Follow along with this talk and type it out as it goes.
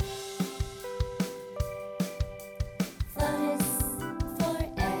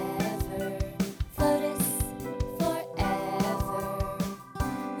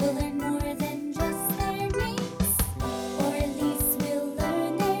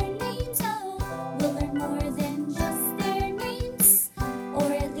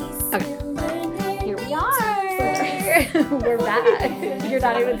We're back. You're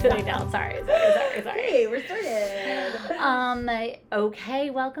not even sitting down. Sorry. Hey, we're started. Okay,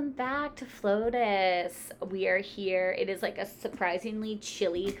 welcome back to Flotus. We are here. It is like a surprisingly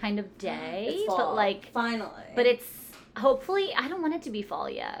chilly kind of day. It's fall. But like finally. But it's hopefully I don't want it to be fall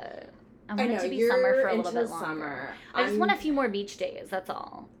yet. I want it to be you're summer for a little into bit longer. Summer. I just want a few more beach days, that's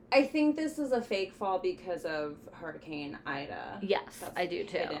all. I think this is a fake fall because of Hurricane Ida. Yes, I do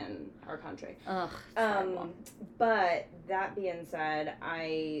too. In our country. Ugh. But that being said,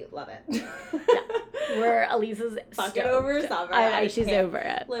 I love it. Yeah. Where Elisa's fuck it over summer. She's over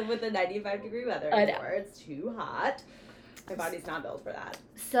it. Live with the 95-degree weather I know. anymore. It's too hot. My body's not built for that.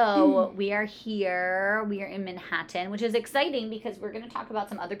 So we are here. We are in Manhattan, which is exciting because we're going to talk about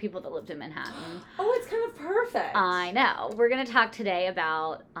some other people that lived in Manhattan. Oh, it's kind of perfect. I know. We're going to talk today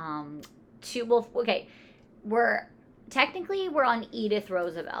about we're on Edith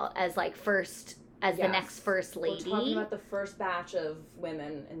Roosevelt as like the next first lady. We're talking about the first batch of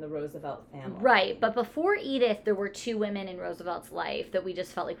women in the Roosevelt family. Right, but before Edith, there were two women in Roosevelt's life that we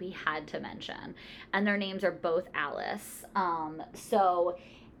just felt like we had to mention, and their names are both Alice.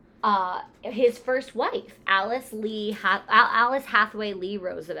 His first wife, Alice Hathaway Lee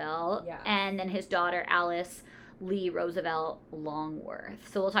Roosevelt, and then his daughter Alice Lee Roosevelt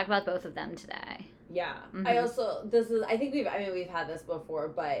Longworth. So we'll talk about both of them today. Yeah, Mm-hmm. I think we've had this before,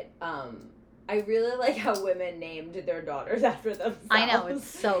 but I really like how women named their daughters after themselves. I know, it's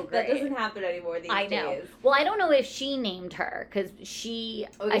so great. That doesn't happen anymore these days. I know. Well, I don't know if she named her because she.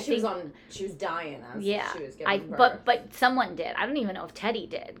 She was dying as she was giving birth. But someone did. I don't even know if Teddy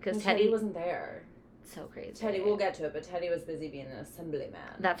did because Teddy wasn't there. So crazy. Teddy, we'll get to it, but Teddy was busy being an assemblyman.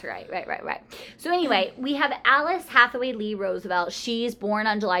 That's right. So anyway, we have Alice Hathaway Lee Roosevelt. She's born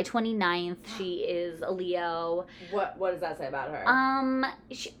on July 29th. She is a Leo. What does that say about her?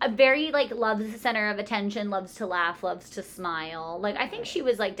 She very loves the center of attention, loves to laugh, loves to smile. I think she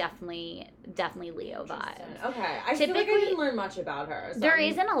was definitely Leo vibe. Okay. I feel like I didn't learn much about her. So there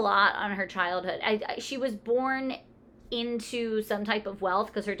isn't a lot on her childhood. She was born into some type of wealth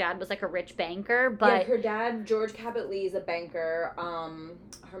because her dad was a rich banker, but her dad George Cabot Lee is a banker.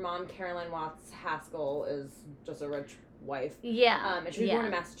 Her mom Caroline Watts Haskell is just a rich wife. Yeah. And she was born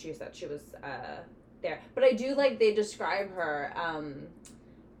in Massachusetts. She was there, but I do they describe her.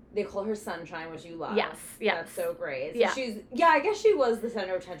 They call her Sunshine, which you love. Yes. That's so great. So I guess she was the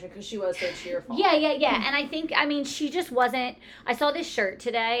center of attention because she was so cheerful. Yeah. And I think, she just wasn't, I saw this shirt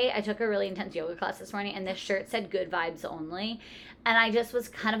today. I took a really intense yoga class this morning, and this shirt said good vibes only. And I just was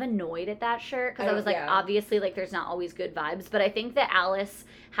kind of annoyed at that shirt because I was obviously, there's not always good vibes. But I think that Alice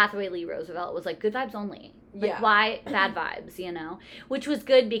Hathaway Lee Roosevelt was good vibes only. Why bad vibes, Which was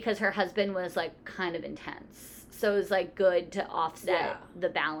good because her husband was, kind of intense. So it was good to offset the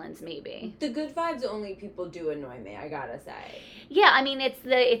balance, maybe. The good vibes only people do annoy me, I gotta say. Yeah,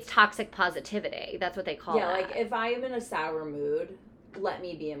 it's toxic positivity. That's what they call it. Yeah, if I am in a sour mood, let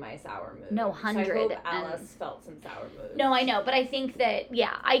me be in my sour mood. No, 100. So I hope Alice felt some sour mood. No, I know, but I think that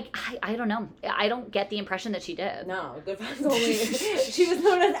I don't know. I don't get the impression that she did. No, good vibes only. She was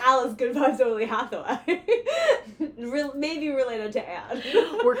known as Alice Good Vibes Only Hathaway. Maybe related to Anne.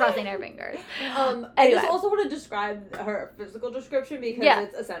 We're crossing our fingers. Anyway. I just also want to describe her physical description because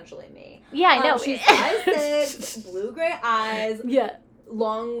it's essentially me. Yeah, I know. She's 5'6", blue-gray eyes. Yeah.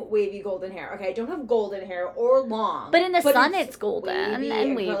 Long, wavy, golden hair. Okay, I don't have golden hair or long. But in the sun, it's golden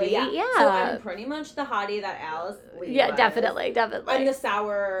and wavy. Curly, yeah. So I'm pretty much the hottie that Alice Lee was. Definitely. I'm the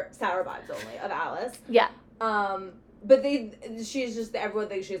sour vibes only of Alice. Yeah. But she's just, everyone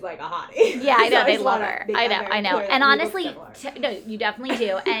thinks she's a hottie. Yeah, I know, they love her. I know. And honestly, no, you definitely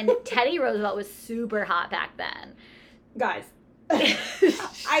do. And Teddy Roosevelt was super hot back then. Guys.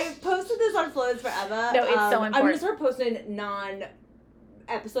 I posted this on Floats Forever. No, it's so important. I'm going to start posting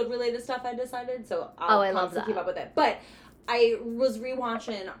episode related stuff, I decided, so I'll love that. keep up with it. But I was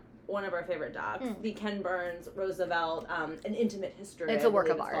rewatching one of our favorite docs, the Ken Burns Roosevelt, An Intimate History. It's a work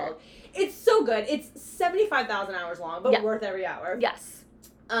of art. It's so good. It's 75,000 hours long, but worth every hour. Yes.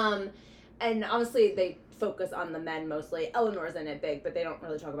 And obviously they focus on the men mostly. Eleanor's in it big, but they don't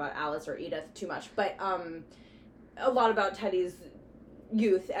really talk about Alice or Edith too much. But a lot about Teddy's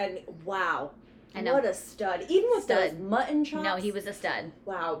youth, and wow. I know. What a stud. Even with those mutton chops. No, he was a stud.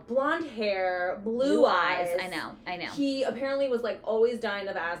 Wow. Blonde hair, blue eyes. I know. He apparently was always dying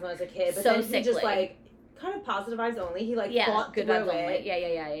of asthma as a kid, but then he sickly. just kind of positive vibes only. He fought good through vibes it. only.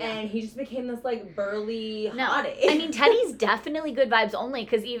 Yeah. And he just became this burly hottie. I mean, Teddy's definitely good vibes only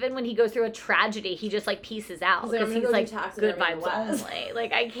because even when he goes through a tragedy, he just pieces out because he's good vibes only.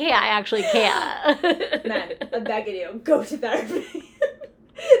 I can't. I actually can't. Men, I'm begging you, go to therapy.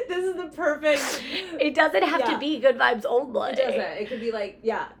 This is the perfect. It doesn't have to be good vibes only. It doesn't. It could be like,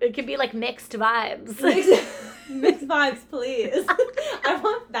 It could be like mixed vibes. Mixed vibes, please. I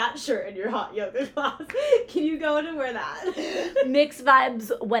want that shirt in your hot yoga class. Can you go in and wear that? Mixed vibes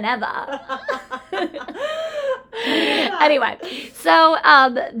whenever. Anyway, so How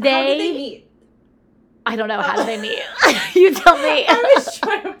did they meet? I don't know. How do they meet? You tell me. I was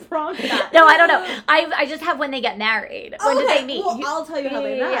trying to prompt that. No, I don't know. I just have when they get married. When did they meet? Well, I'll tell you how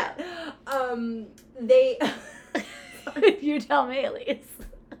they met. You tell me, Elise.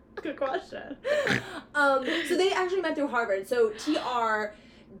 Good question. So they actually met through Harvard. So TR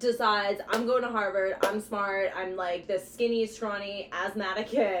decides, I'm going to Harvard, I'm smart, I'm like this skinny, scrawny, asthmatic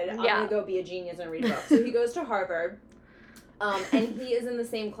kid. I'm going to go be a genius and read books. So he goes to Harvard. And he is in the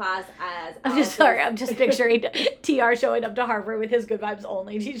same class as... I'm just picturing TR showing up to Harvard with his Good Vibes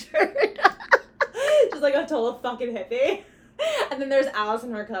Only t-shirt. Just like a total fucking hippie. And then there's Alice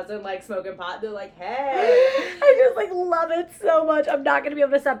and her cousin, like, smoking pot. They're like, hey. I just, like, love it so much. I'm not going to be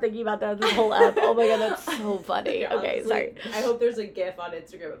able to stop thinking about that this whole app. Oh, my God, that's so funny. Yeah, okay, honestly, sorry. I hope there's a GIF on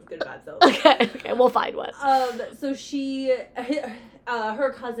Instagram of Good Vibes though. Okay, we'll find one. So she...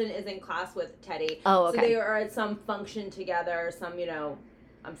 her cousin is in class with Teddy. Oh, okay. So they are at some function together, some,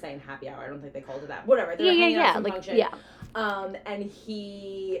 I'm saying happy hour. I don't think they called it that. Whatever. They were hanging out at some function. Yeah. And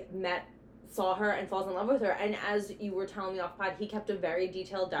he saw her and falls in love with her. And as you were telling me off pod, he kept a very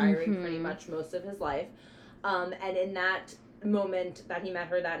detailed diary pretty much most of his life. And in that moment that he met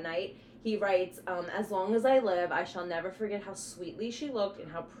her that night, he writes, as long as I live, I shall never forget how sweetly she looked and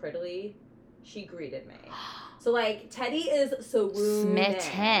how prettily she greeted me. So, like, Teddy is so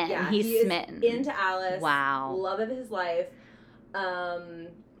smitten. Yeah, he's smitten. Into Alice. Wow. Love of his life.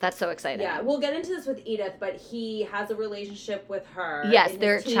 That's so exciting. Yeah, we'll get into this with Edith, but he has a relationship with her. Yes,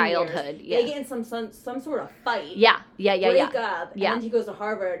 their childhood. Yeah. They get in some sort of fight. Yeah. Break up. And then he goes to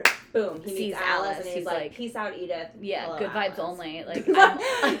Harvard. Boom. He meets Alice and he's like, peace out, Edith. Yeah, hello, good Alice. vibes only. Like,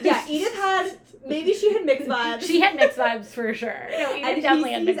 yeah, Edith had, maybe she had mixed vibes. She had mixed vibes for sure. No, and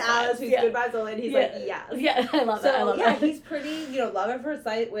definitely had mixed Alice, who's good vibes only, and he's like, yes. Yeah, I love it. I love it. He's pretty, love at first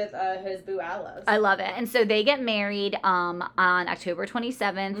sight with his boo Alice. I love it. And so they get married on October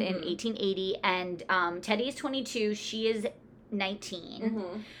 27th in 1880, and Teddy's 22, she is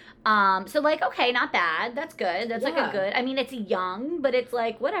 19. So like, okay, not bad. That's good. That's like a good. I mean, it's young, but it's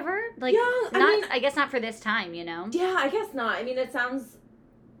like whatever. Like, young. I guess not for this time, Yeah, I guess not. I mean, it sounds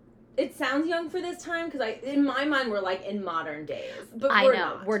young for this time because in my mind we're like in modern days, but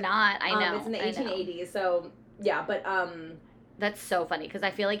we're not. I know. It's in the 1880s, so yeah, but That's so funny because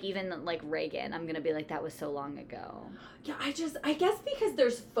I feel like even like Reagan, I'm gonna be like, that was so long ago. Yeah, I guess because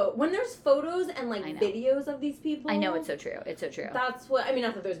there's when there's photos and like videos of these people. I know, it's so true. It's so true. That's what I mean.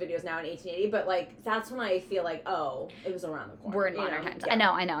 Not that there's videos now in 1880, but like that's when I feel like, oh, it was around the corner. We're in modern times.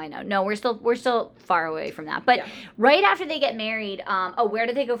 Yeah. I know. No, we're still far away from that. But right after they get married, where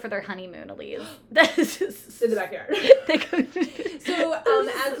did they go for their honeymoon, Elise? That's just in the backyard. So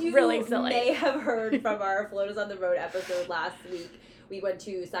as you really silly. May have heard from our Float Is on the Road episode last week, we went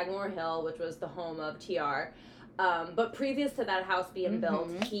to Sagamore Hill, which was the home of TR. But previous to that house being built,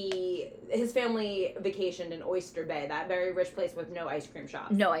 his family vacationed in Oyster Bay, that very rich place with no ice cream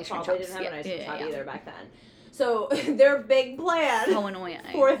shops. No ice cream shops. They didn't have an ice cream shop either back then. So their big plan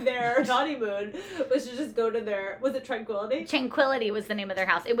for their honeymoon was to just go to was it Tranquility? Tranquility was the name of their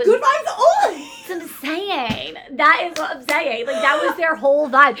house. It was Good Vibes Only! It's insane. That is what I'm saying. Like, that was their whole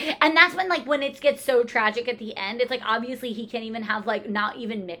vibe. And that's when it gets so tragic at the end. It's like, obviously, he can't even have, like, not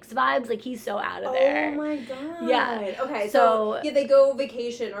even mixed vibes. Like, he's so out of there. Oh, my God. Yeah. Okay, so they go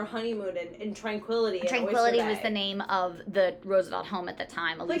vacation or honeymoon in Tranquility. Tranquility was the name of the Roosevelt home at the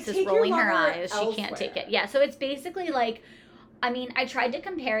time. Elise is rolling her eyes. She can't take it. Yeah, so it's basically like, I mean, I tried to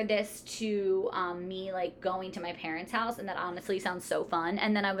compare this to me, like, going to my parents' house, and that honestly sounds so fun.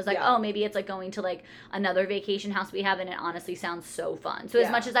 And then I was like, oh, maybe it's like going to, like, another vacation house we have, and it honestly sounds so fun. So as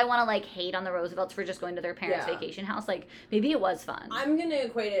much as I want to, like, hate on the Roosevelts for just going to their parents' vacation house, like, maybe it was fun. I'm going to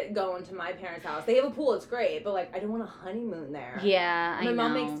equate it going to my parents' house. They have a pool, it's great, but, like, I don't want a honeymoon there. Yeah, I know. My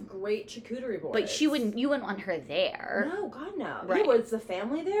mom makes great charcuterie boards. But you wouldn't want her there. No, God, no. Right. Yeah, was the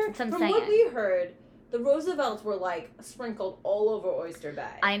family there? That's what I'm From saying. what we heard, the Roosevelts were, like, sprinkled all over Oyster Bay.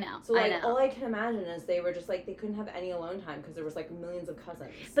 I know. So, like, all I can imagine is they were just, like, they couldn't have any alone time because there was, like, millions of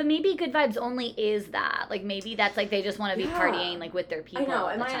cousins. But maybe Good Vibes Only is that. Like, maybe that's, like, they just want to be partying, like, with their people. I know. all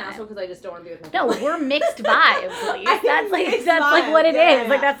Am the I time. an asshole because I just don't want to be with my No, people? we're mixed vibes, Elise. That's like what it is. Yeah.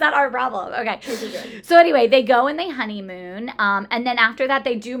 Like, that's not our problem. Okay. So, anyway, they go and they honeymoon. And then after that,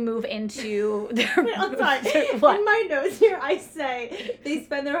 they do move into their... Wait, I'm sorry. What? In my notes here, I say they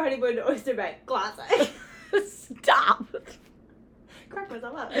spend their honeymoon in Oyster Bay. Classic. Stop. crack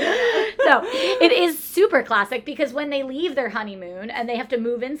myself up. No, it is super classic because when they leave their honeymoon and they have to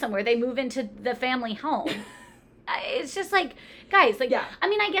move in somewhere, they move into the family home. It's just like, guys, like, yeah. I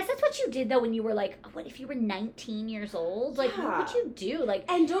mean, I guess that's what you did, though, when you were, like, what, if you were 19 years old? Like, what would you do? Like,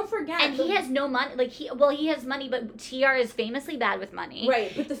 and don't forget. And he has no money. Like, he has money, but TR is famously bad with money.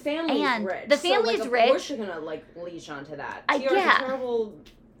 Right, but the family's rich. The family's so, like, rich. Of course you're going to, like, leash onto that. TR is a terrible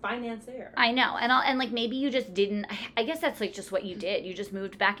financier. I know. And like, maybe you just didn't, I guess that's, like, just what you did. You just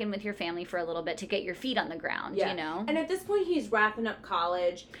moved back in with your family for a little bit to get your feet on the ground, you know? And at this point, he's wrapping up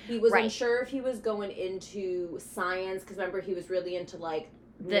college. He was unsure if he was going into science, because remember, he was really into, like,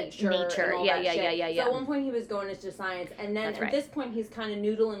 nature. And all that shit. So at one point, he was going into science, and then at this point, he's kind of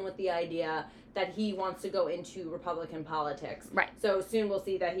noodling with the idea that he wants to go into Republican politics. Right. So soon we'll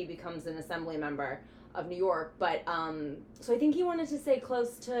see that he becomes an assembly member of New York, but so I think he wanted to stay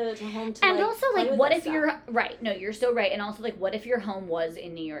close to home to, and like, also, like, what if you're right? No, you're so right. And also, like, what if your home was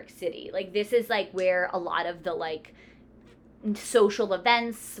in New York City? Like, this is like where a lot of the, like, social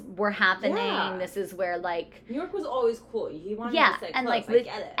events were happening. Yeah. This is where, like, New York was always cool. He wanted to stay and close. Like, I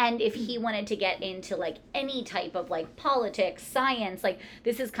get it. And if he wanted to get into, like, any type of, like, politics, science, like,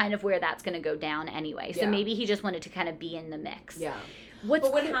 this is kind of where that's going to go down anyway. So maybe he just wanted to kind of be in the mix. Yeah.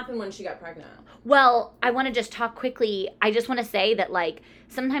 But what happened when she got pregnant? Well, I want to just talk quickly. I just want to say that, like,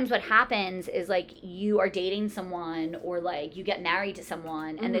 sometimes what happens is, like, you are dating someone or, like, you get married to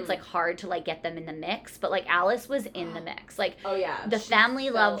someone and it's, like, hard to, like, get them in the mix. But, like, Alice was in the mix. Like, the family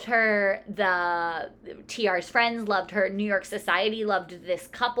loved her. The TR's friends loved her. New York society loved this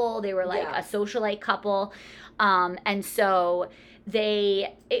couple. They were, like, a socialite couple. And so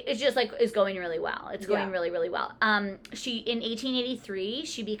it's just, like, is going really well. It's going really, really well. She, in 1883,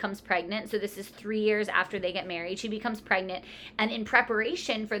 she becomes pregnant. So this is 3 years after they get married. She becomes pregnant. And in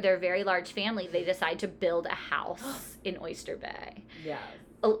preparation for their very large family, they decide to build a house in Oyster Bay. Yeah.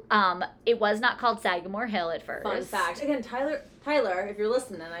 It was not called Sagamore Hill at first. Fun fact. Again, Tyler, if you're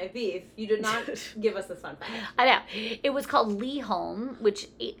listening and I have beef, you did not give us this fun fact. I know. It was called Leeholm, which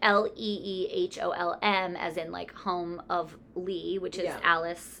Leeholm, as in, like, home of Lee, which is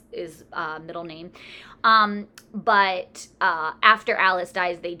Alice's middle name. But after Alice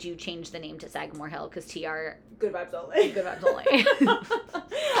dies, they do change the name to Sagamore Hill because TR... Good vibes only. Good vibes only.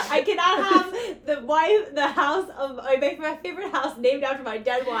 I cannot have my favorite house named after my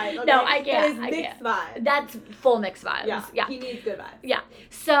dead wife. Okay? No, I can't. That is mixed vibes. That's full mixed vibes. Yeah. He needs good vibes. Yeah.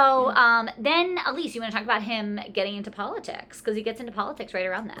 So then, Elise, you want to talk about him getting into politics? Because he gets into politics right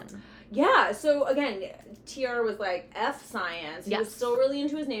around then. Yeah. So again, TR was like F science. He was still really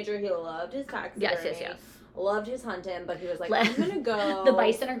into his nature. He loved his taxidermy. Yes. Loved his hunting, but he was like, I'm gonna go. The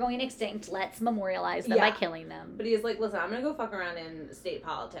bison are going extinct. Let's memorialize them by killing them. But he was like, listen, I'm gonna go fuck around in state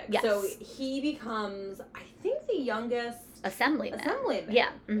politics. Yes. So he becomes, I think, the youngest assemblyman.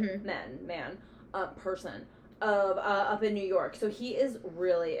 Yeah. Mm-hmm. Person of up in New York. So he is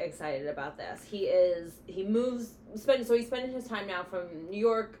really excited about this. He spending his time now from New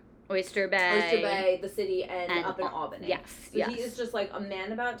York, Oyster Bay, the city, and up in Albany. Yes. So he is just, like, a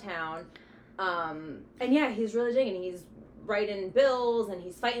man about town. And yeah, he's really digging. He's writing bills and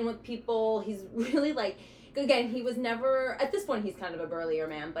he's fighting with people. He's really, like, again, he was never, at this point, he's kind of a burlier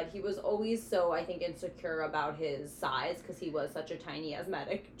man, but he was always so, I think, insecure about his size because he was such a tiny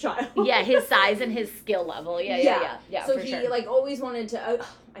asthmatic child. Yeah, his size and his skill level. Yeah. So he, like, always wanted to,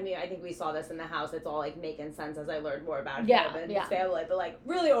 I mean, I think we saw this in the house. It's all, like, making sense as I learned more about him and his family, but, like,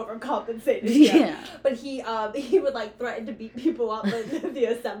 really overcompensated. Yeah. But he would, like, threaten to beat people up in the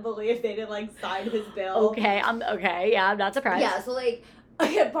assembly if they didn't, like, sign his bill. Okay, yeah, I'm not surprised. Yeah, so, like,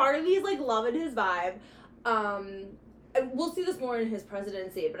 part of me is, like, loving his vibe. We'll see this more in his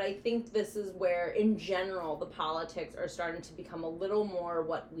presidency, but I think this is where, in general, the politics are starting to become a little more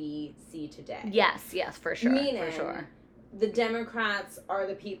what we see today. Yes, for sure. Meaning, the Democrats are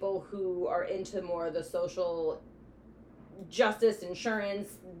the people who are into more of the social justice,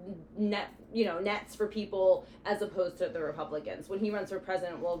 insurance, nets for people, as opposed to the Republicans. When he runs for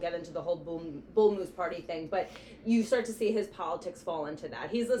president, we'll get into the whole Bull Moose Party thing, but you start to see his politics fall into that.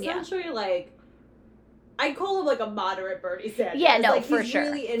 He's essentially like, I'd call him, like, a moderate Bernie Sanders. Yeah, no, like, for he's sure.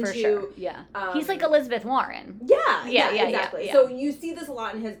 Really into, for sure. Yeah. He's like Elizabeth Warren. Yeah, exactly. Yeah. So you see this a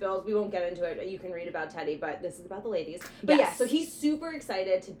lot in his bills. We won't get into it. You can read about Teddy, but this is about the ladies. But yeah, so he's super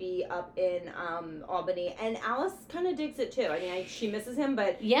excited to be up in Albany, and Alice kind of digs it too. I mean, she misses him,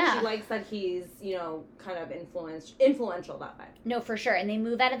 but she likes that he's, kind of influential that way. No, for sure. And they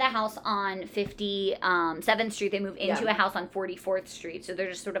move out of the house on 57th Street. They move into a house on 44th Street. So they're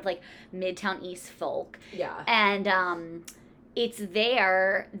just sort of like Midtown East folk. Yeah. And it's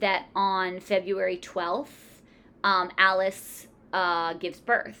there that on February 12th, Alice gives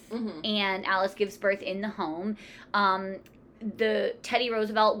birth. And Alice gives birth in the home. The Teddy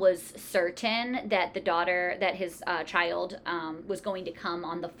Roosevelt was certain that his child was going to come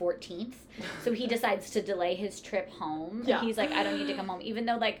on the 14th. So he decides to delay his trip home. Yeah. He's like, I don't need to come home. Even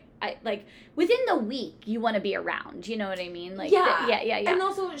though, within the week, you want to be around. You know what I mean? Yeah. And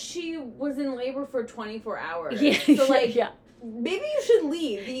also, she was in labor for 24 hours. Yeah. So, yeah. Maybe you should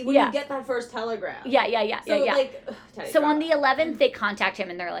leave when you get that first telegram. Yeah. So on the 11th, they contact him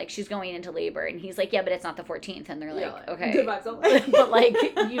and they're like, she's going into labor. And he's like, yeah, but it's not the 14th. And they're like, okay. Good vibes.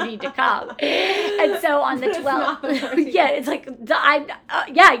 But you need to come. And so on the 12th, it's like,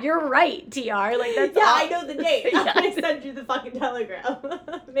 you're right, TR. That's I know the date. I'm going to send you the fucking telegram.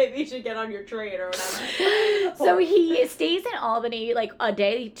 Maybe you should get on your train or whatever. So he stays in Albany a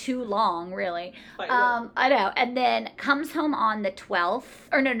day too long, really. I know. And then comes home on the 12th,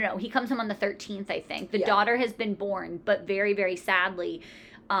 or no, he comes home on the 13th, I think. The daughter has been born, but very, very sadly,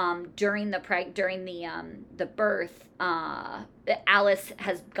 during the birth, Alice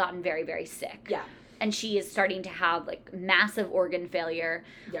has gotten very, very sick. Yeah. And she is starting to have massive organ failure.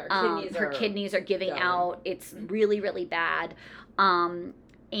 Yeah, her kidneys are giving out. It's really, really bad. And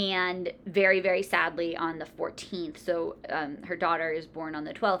very, very sadly on the 14th, so her daughter is born on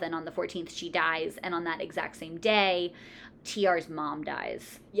the 12th, and on the 14th she dies, and on that exact same day, TR's mom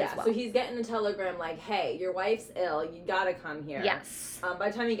dies. Yeah, so he's getting a telegram hey, your wife's ill, you gotta come here. Yes.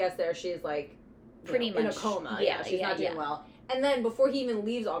 By the time he gets there, she's pretty much in a coma. Yeah, she's not doing well. And then before he even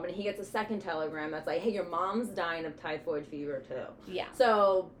leaves Albany, he gets a second telegram that's hey, your mom's dying of typhoid fever too. Yeah.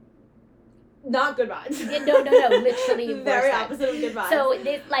 So, not good vibes. No, literally very opposite of good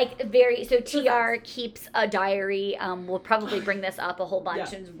vibes. So TR keeps a diary. We'll probably bring this up a whole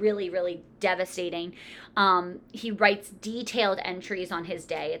bunch. Yeah. It's really, really devastating. He writes detailed entries on his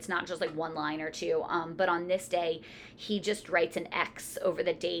day. It's not just one line or two. But on this day, he just writes an X over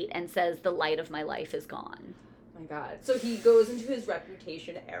the date and says, "The light of my life is gone." My God. So he goes into his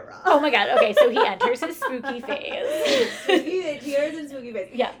reputation era. Oh my God. Okay, so he enters his spooky phase. He enters his spooky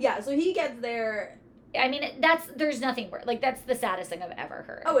phase. Yeah. Yeah, so he gets there. I mean, there's nothing worse. That's the saddest thing I've ever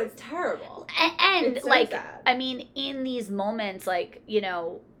heard. Oh, it's terrible. And it's so sad. I mean, in these moments,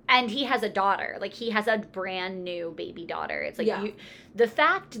 and he has a daughter. He has a brand new baby daughter. It's the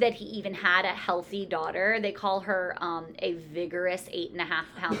fact that he even had a healthy daughter, they call her a vigorous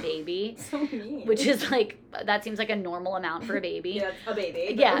 8.5-pound baby. So mean. Which is that seems like a normal amount for a baby. Yeah, a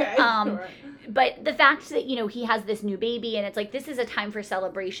baby. Yeah. Okay. Sure. But the fact that, he has this new baby and it's this is a time for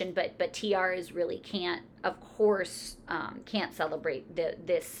celebration, but TR is really can't celebrate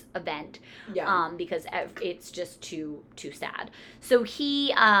this event. Yeah. Because it's just too sad. So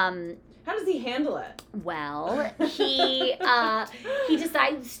he how does he handle it? Well, he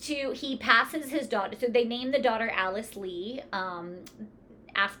he passes his daughter. So they name the daughter Alice Lee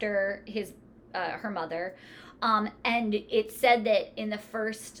after her mother. And it said that in the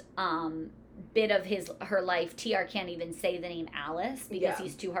first bit of her life, TR can't even say the name Alice because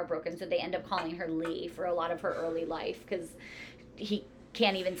he's too heartbroken. So they end up calling her Lee for a lot of her early life because he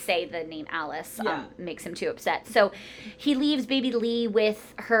can't even say the name Alice. Makes him too upset. So he leaves baby Lee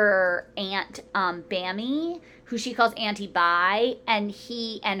with her aunt Bammy, who she calls Auntie Bai, and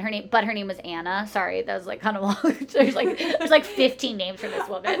her name was Anna. Sorry, that was kind of long. there's 15 names for this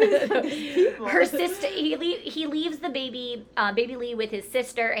woman. Her sister. He leaves the baby Lee with his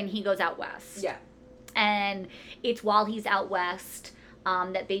sister, and he goes out west. Yeah, and it's while he's out west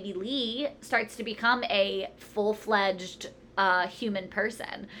that baby Lee starts to become a full-fledged human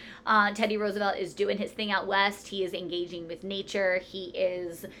person. Teddy Roosevelt is doing his thing out west. He is engaging with nature. He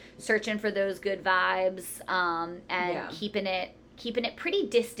is searching for those good vibes, and keeping it pretty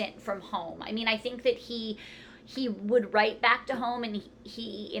distant from home. I mean, I think that he would write back to home, and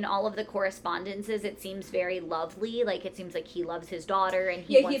he in all of the correspondences, it seems very lovely. It seems like he loves his daughter, and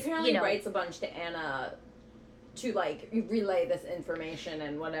he apparently writes a bunch to Anna to relay this information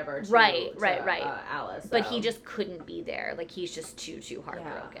and whatever to Alice. But he just couldn't be there. He's just too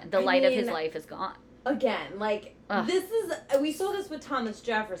heartbroken. The light of his life is gone. Again, this is, we saw this with Thomas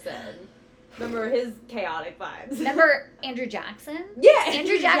Jefferson. Remember his chaotic vibes. Remember Andrew Jackson? Yeah,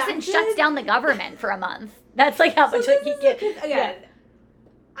 Andrew Jackson shuts down the government for a month. That's how much he gets. Again,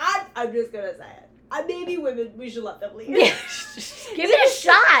 I'm just gonna say it. Maybe women, we should let them leave. Yeah. Give it a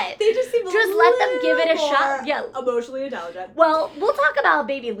shot. They just seem let them give it a shot. Yeah. Emotionally intelligent. Well, we'll talk about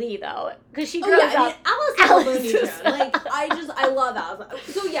baby Lee though, because she grows up. Alice Looney Tunes. Like, I love Alice.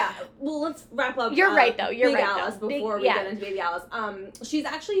 So yeah, well, let's wrap up. You're right though. You're Big right. Alice before we get into Baby Alice. She's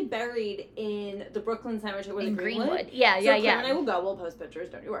actually buried in the Brooklyn Cemetery in Greenwood. Yeah. Claire and I will go. We'll post pictures.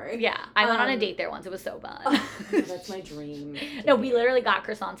 Don't you worry. Yeah, I went on a date there once. It was so fun. That's my dream. No, we literally got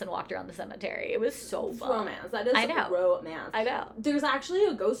croissants and walked around the cemetery. It was so fun. Romance. That is romance. I know. There's actually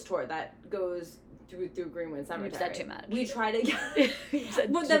a ghost tour that goes through Greenwood Cemetery. You've said too much. We tried to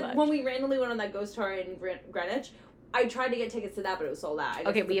get when we randomly went on that ghost tour in Greenwich, I tried to get tickets to that, but it was sold out.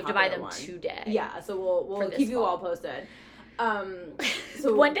 Okay, we have to buy them today. Yeah, so we'll keep you all posted.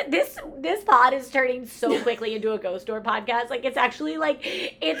 So when this pod is turning so quickly into a ghost tour podcast, like it's actually like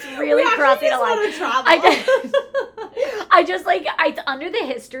it's really crossing a line. I just like it's under the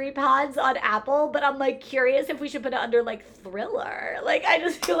history pods on Apple, but I'm like curious if we should put it under like thriller. Like I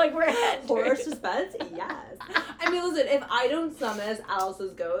just feel like we're horror suspense. Yes. I mean, listen, if I don't summon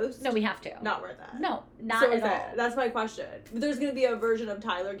Alice's ghost, no, we have to. Not worth it. No, not at all. That's my question. There's gonna be a version of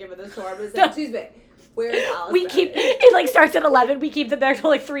Tyler given this tour, but it's like, excuse me. Where is Alice? We keep it like starts at 11. We keep them there till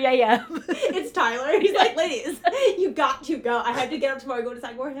like 3 a.m. It's Tyler. He's like, ladies, you got to go. I have to get up tomorrow and go to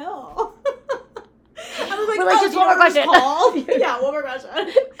Sagamore Hill. I was like, we're like, just one more question. Yeah, one more question.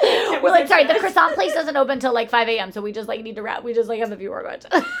 We're like, sorry, the croissant place doesn't open till like 5 a.m. So we just like need to wrap. We just like have a few more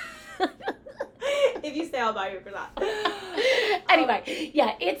questions. If you stay, I'll buy you for that. Anyway,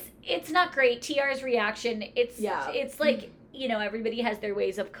 yeah, it's not great. TR's reaction. It's like, you know, everybody has their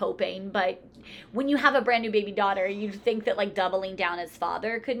ways of coping, but when you have a brand new baby daughter, you'd think that like doubling down as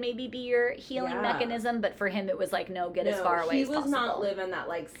father could maybe be your healing mechanism, but for him it was like, no, get as far away as possible. He was not living that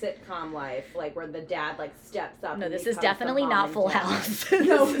like sitcom life, like where the dad like steps up. No, this is definitely not Full House.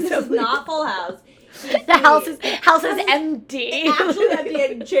 No, this is not Full House. The house is empty. Actually empty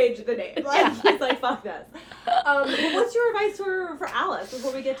and changed the name. Like he's like, fuck this. What's your advice for Alice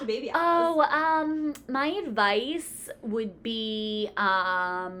before we get to baby Alice? Oh, my advice would be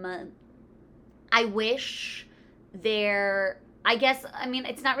I wish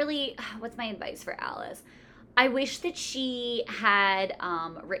it's not really, what's my advice for Alice? I wish that she had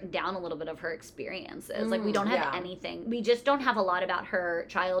written down a little bit of her experiences. Like, we don't have anything. We just don't have a lot about her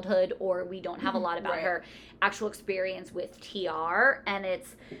childhood, or we don't have a lot about her actual experience with TR. And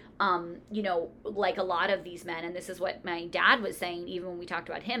it's, you know, like a lot of these men, and this is what my dad was saying, even when we talked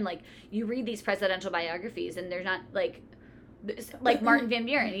about him, like, you read these presidential biographies, and there's not, like Martin Van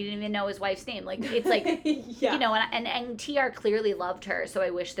Buren, he didn't even know his wife's name. Like, it's like, you know, and TR clearly loved her, so I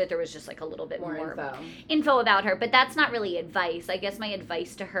wish that there was just like a little bit more info about her. But that's not really advice. I guess my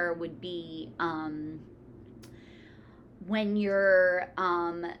advice to her would be when you're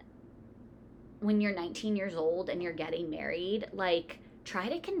 19 years old and you're getting married, like, try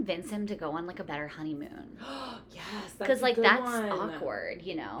to convince him to go on like a better honeymoon. Yes, because like that's awkward,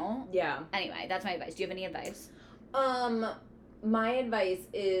 you know. Yeah. Anyway, that's my advice. Do you have any advice? My advice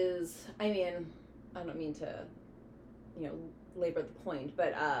is, I mean, I don't mean to, you know, labor the point,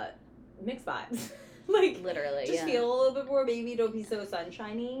 but mixed vibes. Like, literally, just feel a little bit more baby. Don't be so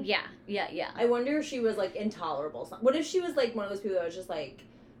sunshiny. Yeah. I wonder if she was like intolerable. What if she was like one of those people that was just like.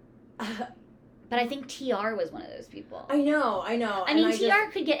 But I think TR was one of those people. I know. I mean, TR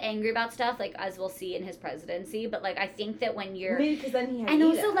could get angry about stuff, like, as we'll see in his presidency, but, like, I think that when you're... Maybe because then he had And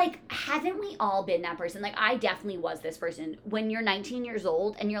also, like, haven't we all been that person? Like, I definitely was this person. When you're 19 years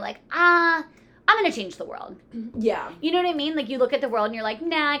old and you're like, I'm going to change the world. Yeah. You know what I mean? Like, you look at the world and you're like,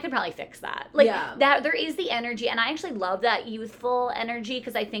 nah, I could probably fix that. Like, that there is the energy, and I actually love that youthful energy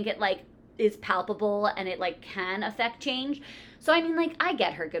because I think it, like, is palpable and it, like, can affect change. So, I mean, like, I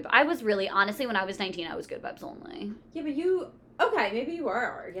get her good. I was really, honestly, when I was 19, I was good vibes only. Yeah, but maybe you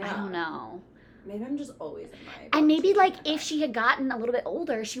are, yeah. I don't know. Maybe I'm just always in my... And maybe, like, if she had gotten a little bit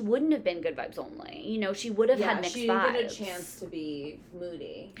older, she wouldn't have been good vibes only. You know, she would have had mixed vibes. Yeah, she didn't get a chance to be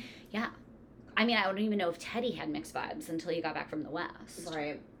moody. Yeah. I mean, I don't even know if Teddy had mixed vibes until he got back from the West.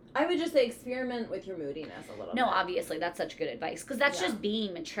 Right. I would just say experiment with your moodiness a little bit. No, obviously, that's such good advice. Because that's just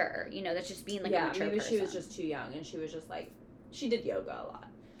being mature. You know, that's just being, like, a mature person. Maybe she was just too young, and she was just, like... She did yoga a lot.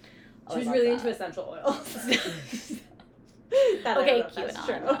 She was really into essential oils. Okay,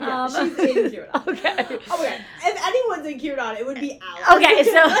 QAnon. Yeah, she's in QAnon. Okay. If anyone's in QAnon, it would be Alice. Okay,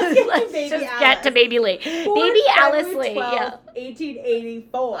 so let's just get to Baby Lee. Baby Alice Lee.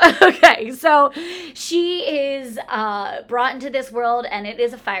 1884. Okay, so she is brought into this world, and it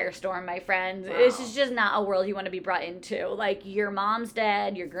is a firestorm, my friends. Wow. This is just not a world you want to be brought into. Like, your mom's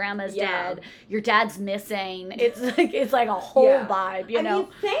dead, your grandma's dead, your dad's missing. It's like a whole vibe, you know? I mean,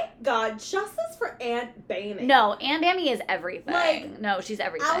 thank God, justice for Aunt Bamie. No, Aunt Bamie is everything. Like, no, she's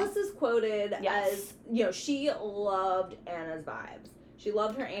everything. Alice is quoted as, you know, she loved Anna's vibes. She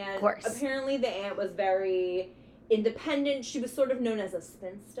loved her aunt. Of course. Apparently the aunt was very independent. She was sort of known as a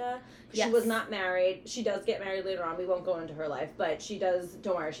spinster. Yes. She was not married. She does get married later on. We won't go into her life, but she does,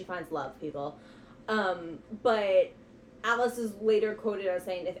 don't worry, she finds love, people. But Alice is later quoted as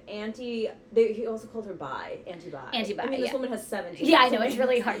saying, if he also called her bi, Auntie Bi. Auntie Bi, I mean, this woman has 17. Yeah, I know, it's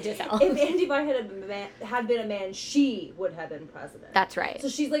really hard to tell. If Auntie Bi had been a man, she would have been president. That's right. So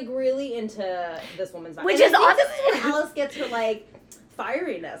she's, like, really into this woman's vibe. Which is awesome. This is when Alice gets her, like,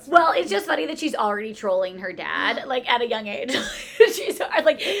 firiness. Well, it's just funny that she's already trolling her dad, like, at a young age. She's,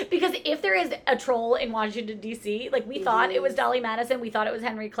 like, because if there is a troll in Washington, D.C., like, we thought it was Dolly Madison, we thought it was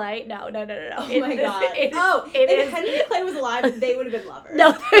Henry Clay. No. Oh, my God. If Henry Clay was alive, they would have been lovers.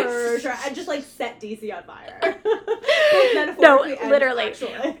 No, for sure. And just, like, set D.C. on fire. No, literally.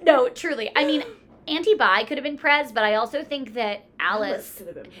 No, truly. I mean, Auntie Bi could have been Prez, but I also think that Alice could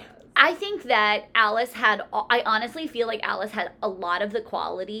have been Prez. I think that I honestly feel like Alice had a lot of the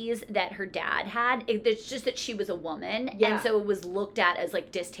qualities that her dad had. It's just that she was a woman, and so it was looked at as,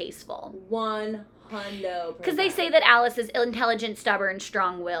 like, distasteful. 100%. Because they say that Alice is intelligent, stubborn,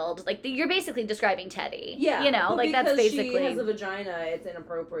 strong-willed. Like, you're basically describing Teddy. Yeah. You know, like, that's basically... Because she has a vagina, it's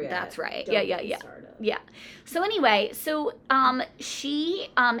inappropriate. That's right. Don't Yeah. So anyway, Alice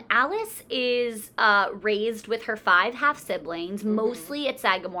is raised with her 5 half-siblings, mostly at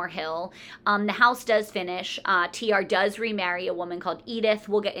Sagamore Hill. The house does finish. TR does remarry a woman called Edith.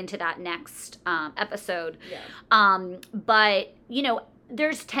 We'll get into that next episode. Yeah. But, you know,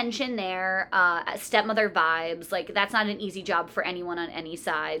 there's tension there, stepmother vibes. Like, that's not an easy job for anyone on any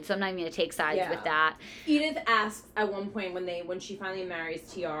side, so I'm not even going to take sides with that. Edith asks at one point when she finally marries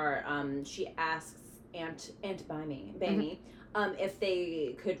TR, she asks Aunt Bamie, if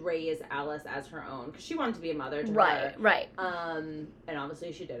they could raise Alice as her own, because she wanted to be a mother to her. Right. And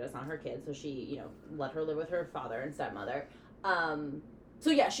obviously she did. It's not her kid, so she, you know, let her live with her father and stepmother. So,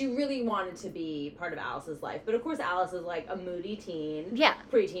 yeah, she really wanted to be part of Alice's life. But, of course, Alice is, like, a moody teen. Yeah.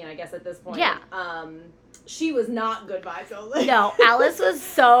 Preteen, I guess, at this point. Yeah. She was not good vibes only. No, Alice was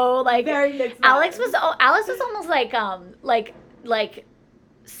so, like... Very mixed Alice was almost like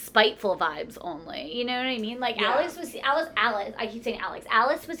spiteful vibes only. You know what I mean? Like, Alice, I keep saying Alex.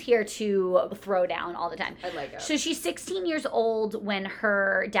 Alice was here to throw down all the time. I like it. So she's 16 years old when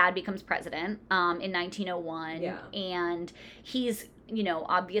her dad becomes president in 1901. Yeah. And he's... You know,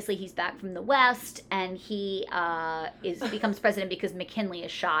 obviously he's back from the West, and he becomes president because McKinley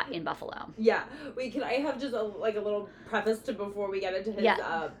is shot in Buffalo. Yeah. Wait, can I have just a little preface before we get into his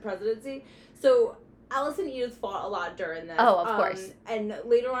presidency? So Alice and Edith fought a lot during this. Oh, of course. And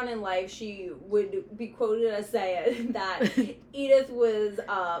later on in life, she would be quoted as saying that Edith was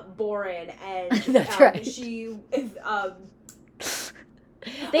boring, and that's right. She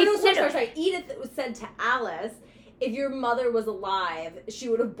sorry. Edith said to Alice, if your mother was alive, she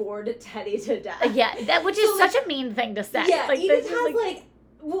would have bored Teddy to death. Yeah, which is such a mean thing to say. Yeah, like, Edith has,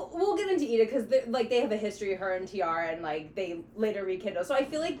 we'll get into Edith, because, they have a history, her and TR, and, like, they later rekindle. So I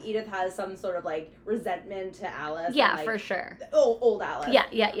feel like Edith has some sort of, like, resentment to Alice. Yeah, and, like, for sure. Old Alice.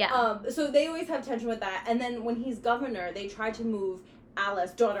 Yeah. So they always have tension with that. And then when he's governor, they try to move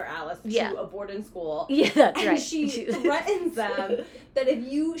daughter Alice, to a boarding school. Yeah, that's right. And she threatens them that if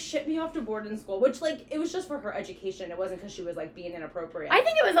you ship me off to boarding school, which, like, it was just for her education. It wasn't because she was, like, being inappropriate. I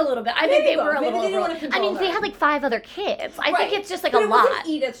think it was a little bit. I think they were a little over. I mean, they had, like, 5 other kids. I think it's just, like, but a lot. Wasn't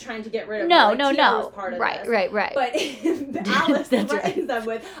Edith trying to get rid of no. Was part of this. Right. But Alice threatens them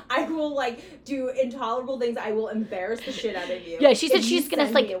with, I will, like, do intolerable things. I will embarrass the shit out of you. Yeah, she said she's going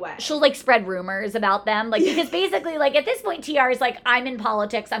to, like, she'll, like, spread rumors about them. Like, because basically, like, at this point, TR is like, I'm in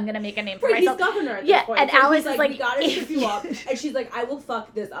politics. I'm going to make a name for myself. He's governor at this point. And so Alice is like, we gotta ship you up. And she's like, I will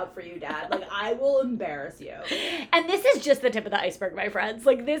fuck this up for you, Dad. Like, I will embarrass you. And this is just the tip of the iceberg, my friends.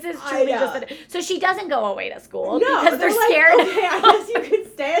 Like, this is truly just so she doesn't go away to school because they're scared. Like, okay, I guess you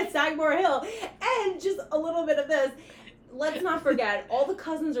could stay at Sagamore Hill. And just a little bit of this. Let's not forget, all the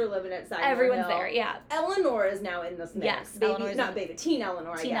cousins are living at Sagamore Everyone's Hill. there, yeah. Eleanor is now in this mix. Yes, teen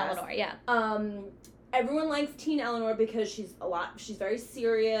Eleanor, I guess. Eleanor, yeah. Everyone likes teen Eleanor because she's very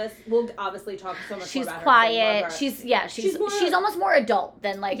serious. We'll obviously talk so much more about her. She's quiet. She's almost more adult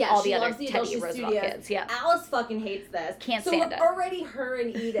than, like, all the other Teddy Roosevelt kids. Yeah. Alice fucking hates this. Can't stand it. So already her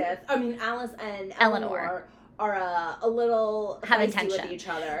and Alice and Eleanor are a little have feisty tension with each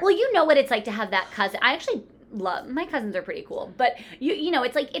other. Well, you know what it's like to have that cousin. I actually love my cousins are pretty cool, but you know,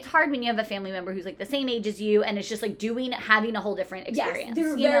 it's like it's hard when you have a family member who's like the same age as you, and it's just like having a whole different experience. Yes,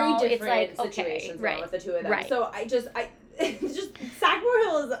 they're very different situations with the two of them. Right. So it's just Sagamore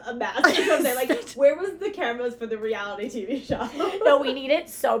Hill is a mess. Like, where was the cameras for the reality TV show? No, we need it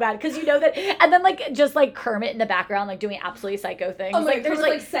so bad because you know that, and then like just like Kermit in the background, like doing absolutely psycho things. Oh my like God, there's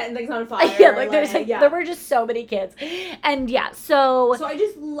like setting things on fire. Yeah, like there's like there were just so many kids, and so I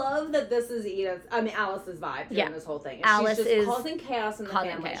just love that this is Alice's vibe during this whole thing. And Alice she's just is causing chaos in the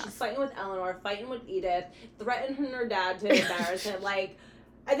family. Chaos. She's fighting with Eleanor, fighting with Edith, threatening her dad to embarrass him, like,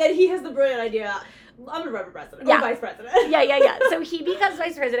 and then he has the brilliant idea. I'm gonna run for president. Or vice president. Yeah. So he becomes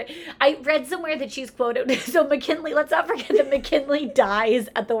vice president. I read somewhere that she's quoted. So McKinley, let's not forget that McKinley dies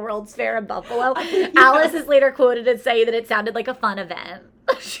at the World's Fair in Buffalo. Alice is later quoted as saying that it sounded like a fun event.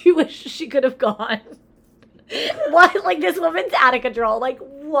 She wished she could have gone. What? Like, this woman's out of control. Like,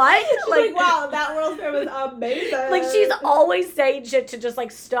 what? She's like, wow, that World's Fair was amazing. Like, she's always saying shit to just, like,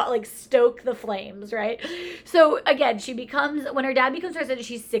 stoke the flames, right? So, again, when her dad becomes president,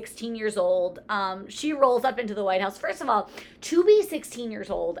 she's 16 years old. She rolls up into the White House. First of all, to be 16 years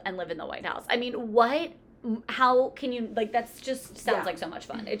old and live in the White House. I mean, what? How can you, like, that's just sounds like so much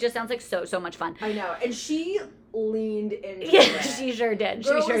fun. It just sounds like so much fun. I know. And she leaned into it. Yeah, she sure did.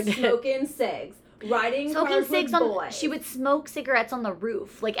 Girl was smoking cigs. Riding cars with boys. She would smoke cigarettes on the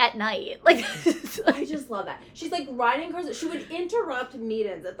roof, like, at night. Like, I just love that. She's, like, riding cars. She would interrupt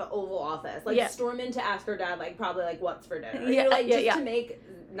meetings at the Oval Office. Like, storm in to ask her dad, like, probably, like, what's for dinner. To make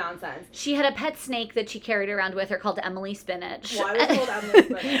nonsense. She had a pet snake that she carried around with her called Emily Spinach. Why was it called Emily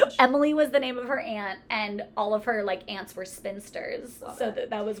Spinach? Emily was the name of her aunt, and all of her, like, aunts were spinsters.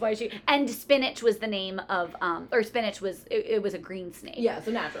 That was why and Spinach was the name of, or Spinach was, it was a green snake. Yeah,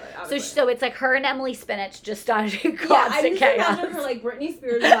 so naturally, obviously. So it's like her and Emily Spinach just started constant chaos. I just imagine her, like, Britney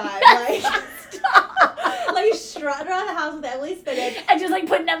Spears vibe, like, like, strutting around the house with Emily Spinach. And just, like,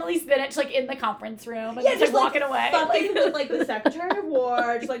 putting Emily Spinach, like, in the conference room, and just like, walking away. Fucking with, like, the Secretary of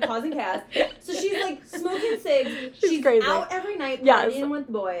War, just, like, causing chaos. So she's, like, smoking cigs. She's crazy. Out every night partying with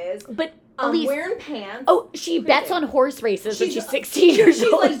boys. But Elise, wearing pants. Oh, she bets on horse races when she's 16 years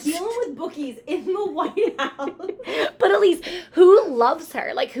old. She's, like, dealing with bookies in the White House. But Elise, who loves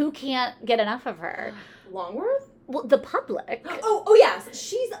her? Like, who can't get enough of her? Longworth? Well, the public. Oh yes,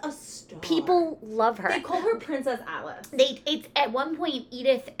 she's a star. People love her. They call her Princess Alice. It's at one point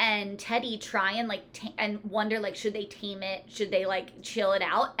Edith and Teddy try and like and wonder like should they tame it? Should they like chill it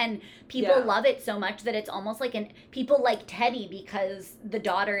out? And people love it so much that it's almost like people like Teddy because the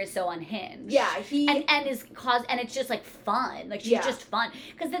daughter is so unhinged. Yeah, and it's just like fun. Like she's just fun.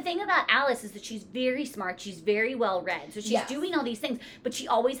 Because the thing about Alice is that she's very smart. She's very well read. So she's doing all these things, but she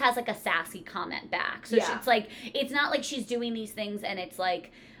always has like a sassy comment back. So it's like it's not like she's doing these things and it's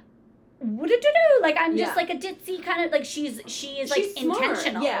like like I'm just like a ditzy kind of like she is like she's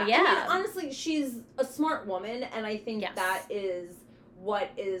intentional. Smart. Yeah. I mean, honestly, she's a smart woman, and I think that is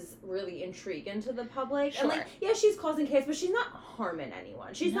what is really intriguing to the public. Sure. And like, she's causing chaos, but she's not harming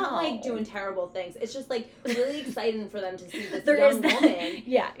anyone. She's not like doing terrible things. It's just like really exciting for them to see this young woman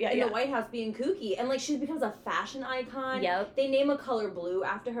in the White House being kooky, and like she becomes a fashion icon. Yep. They name a color blue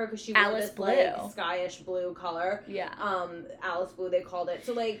after her because she wore this Blue. like skyish blue color. Yeah. Alice Blue they called it.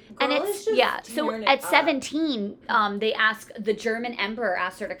 So like, girl, and it's so at 17, the German emperor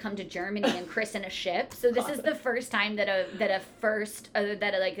asked her to come to Germany and christen a ship. So this is the first time that a first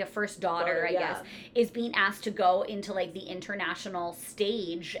daughter, I guess, is being asked to go into like the international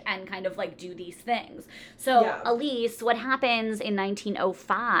stage and kind of like do these things. So Elise, what happens in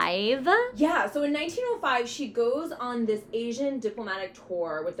 1905? Yeah, so in 1905 she goes on this Asian diplomatic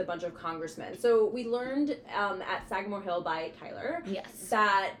tour with a bunch of congressmen. So we learned at Sagamore Hill by Tyler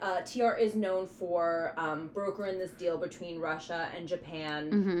that TR is known for brokering this deal between Russia and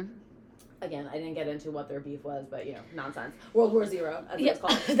Japan. Mm-hmm. Again, I didn't get into what their beef was, but, nonsense. World War Zero, as it's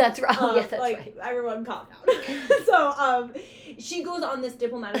called. That's right. That's right. Everyone calm down. So, she goes on this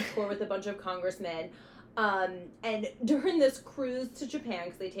diplomatic tour with a bunch of congressmen, and during this cruise to Japan,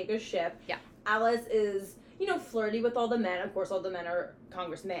 because they take a ship, Alice is, flirty with all the men. Of course, all the men are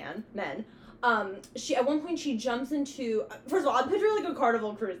congressmen. At one point she jumps into, first of all, I'm picturing like a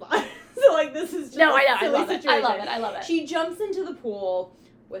Carnival cruise line. So, like, this is just I know. I love it. She jumps into the pool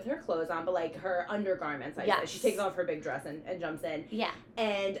with her clothes on, but like her undergarments, I say. She takes off her big dress and jumps in. Yeah.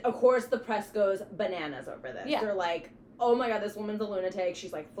 And of course the press goes bananas over this. Yeah. They're like, oh my God, this woman's a lunatic.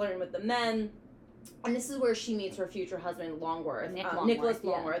 She's like flirting with the men. And this is where she meets her future husband, Longworth. Nicholas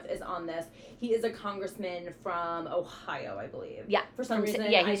Longworth is on this. He is a congressman from Ohio, I believe. Yeah. For some reason,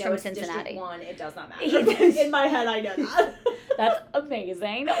 he's from it's Cincinnati. District 1. It does not matter. In my head, I know that. That's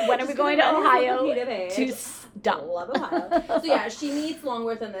amazing. When are we going to Ohio to stop? Love Ohio. So she meets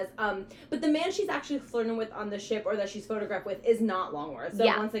Longworth in this. But the man she's actually flirting with on the ship, or that she's photographed with, is not Longworth. So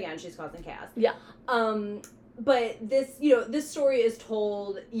once again, she's causing chaos. Yeah. But this story is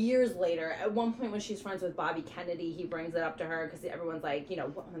told years later. At one point when she's friends with Bobby Kennedy, he brings it up to her because everyone's like,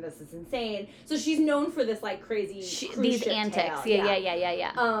 this is insane. So she's known for this like crazy these antics.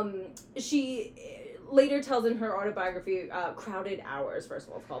 Yeah. She later tells in her autobiography, Crowded Hours, first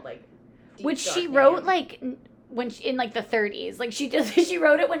of all, it's called like Deep which Dark she Name. wrote like when in like the 30s. Like she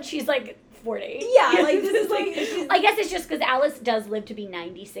wrote it when she's like 40. Yeah, like this is like I guess it's just because Alice does live to be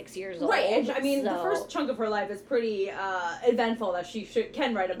 96 years old. Right, and I mean so. the first chunk of her life is pretty eventful that she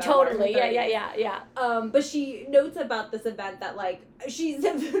can write about. Totally, yeah. But she notes about this event that like she's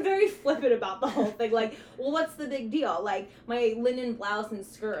very flippant about the whole thing. Like, well, what's the big deal? Like, my linen blouse and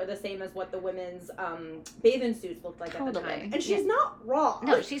skirt are the same as what the women's bathing suits looked like at the time, and she's not wrong.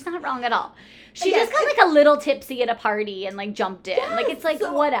 No, she's not wrong at all. She just got like a little tipsy at a party and like jumped in. Like it's like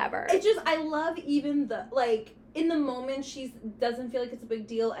so, whatever. It's just I love even the like. In the moment, she doesn't feel like it's a big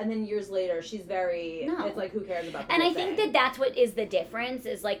deal, and then years later, she's very. No. It's like, who cares about the And whole I think thing? that's what is the difference.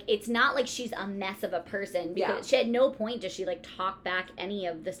 Is like it's not like she's a mess of a person because she at no point does she like talk back any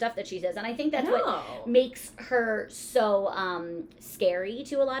of the stuff that she says, and I think that's what makes her so scary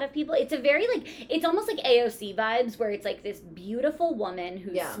to a lot of people. It's a very like it's almost like AOC vibes where it's like this beautiful woman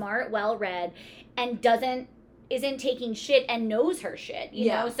who's smart, well read, and isn't taking shit and knows her shit, you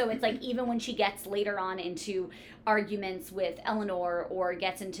know? So it's like even when she gets later on into arguments with Eleanor or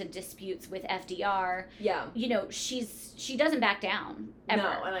gets into disputes with FDR, she doesn't back down ever.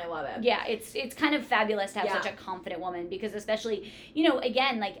 No, and I love it. Yeah, it's kind of fabulous to have such a confident woman because especially,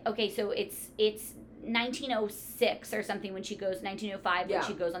 again, like, okay, so it's 1906 or something when she goes, 1905 when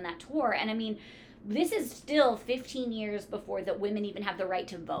she goes on that tour. And I mean, this is still 15 years before that women even have the right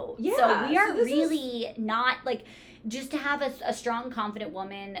to vote. Yeah, so we are really not, like, just to have a strong, confident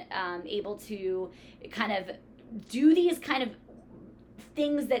woman able to kind of do these kind of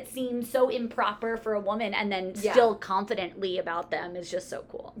things that seem so improper for a woman and then still confidently about them is just so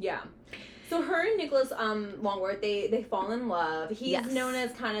cool. Yeah. So her and Nicholas Longworth, they fall in love. He's known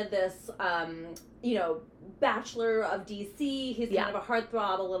as kind of this, bachelor of DC. He's kind of a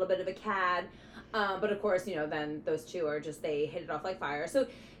heartthrob, a little bit of a cad. But of course, then those two are just, they hit it off like fire. So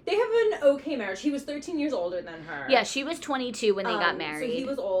they have an okay marriage. He was 13 years older than her. Yeah, she was 22 when they got married. So he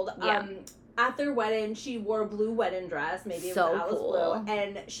was old. Yeah. At their wedding, she wore a blue wedding dress. Maybe it was Alice blue.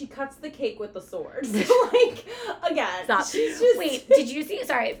 And she cuts the cake with the sword. So, like, again, stop. She's just... Wait, did you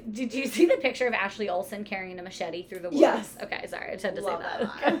see the picture of Ashley Olsen carrying a machete through the woods? Yes. Okay, sorry, I just had to say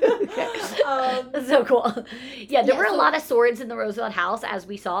that. That's so cool. Yeah, there were a lot of swords in the Roosevelt house, as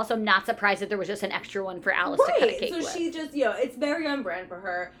we saw, so I'm not surprised that there was just an extra one for Alice to cut a cake with. So she just, it's very on brand for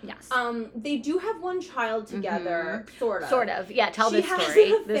her. Yes. They do have one child together, sort of. Sort of, yeah, tell this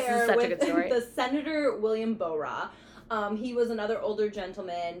story. This is such a good story. The Senator William Bowra. He was another older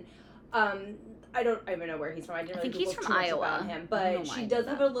gentleman. I don't even know where he's from. I didn't really think he's Google from too much Iowa. about him, but she does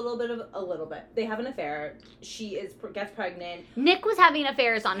have a little bit. They have an affair. She gets pregnant. Nick was having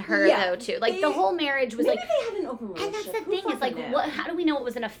affairs on her though too. Like the whole marriage was maybe like they had an open relationship. And that's the thing is like, what? How do we know it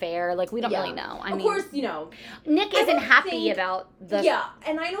was an affair? Like we don't really know. I mean, of course, Nick isn't happy about the. Yeah,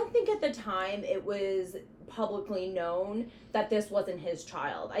 and I don't think at the time it was publicly known that this wasn't his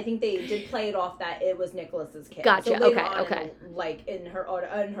child. I think they did play it off that it was Nicholas's kid. Gotcha. So Okay. In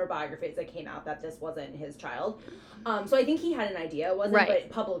her biographies, it came out that this wasn't his child. So I think he had an idea it wasn't, but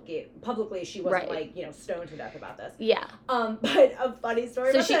publicly she wasn't stoned to death about this. Yeah. But a funny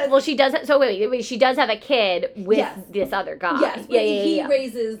story. So she does. So wait. She does have a kid with this other guy. Yes. He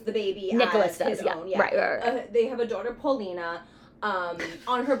raises the baby. Nicholas as his own. Yeah. Right. They have a daughter, Paulina.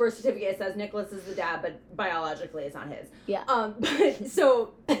 On her birth certificate it says Nicholas is the dad, but biologically it's not his. Yeah. But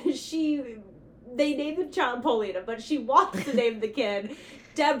so they named the child Paulina, but she wants to name the kid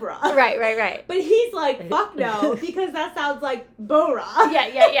Deborah. Right. But he's like, fuck no, because that sounds like Bora.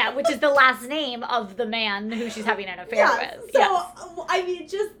 Yeah, which is the last name of the man who she's having an affair with. So, I mean,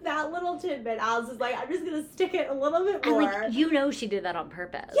 just that little tidbit, Alice is like, I'm just going to stick it a little bit more. And, like, she did that on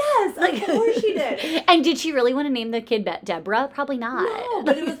purpose. Yes, of course she did. And did she really want to name the kid Deborah? Probably not. No,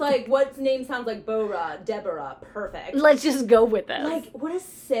 but it was like, what name sounds like Bora? Deborah. Perfect. Let's just go with this. Like, what a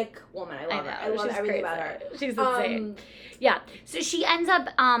sick woman. I love her. I love everything about her. She's insane. Yeah. So she ends up,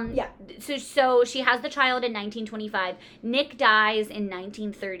 So she has the child in 1925. Nick dies in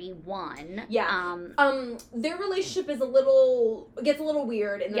 1931. Yeah. Their relationship gets a little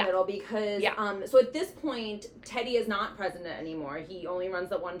weird in the middle because, so at this point, Teddy is not president anymore. He only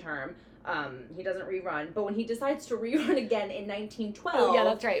runs that one term. He doesn't rerun. But when he decides to rerun again in 1912. Oh, yeah,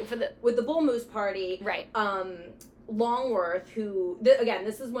 that's right. With the Bull Moose Party. Right. Longworth, who, again,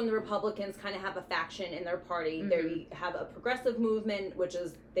 this is when the Republicans kind of have a faction in their party. They have a progressive movement, which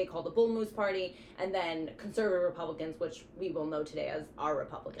is, they call the Bull Moose Party, and then conservative Republicans, which we will know today as our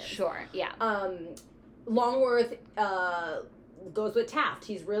Republicans. Sure, yeah. Longworth goes with Taft.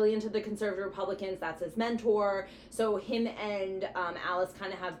 He's really into the conservative Republicans. That's his mentor. So him and Alice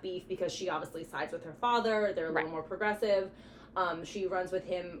kind of have beef because she obviously sides with her father. They're a little more progressive. She runs with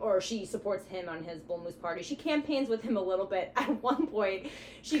him, or she supports him on his Bull Moose Party. She campaigns with him a little bit. At one point,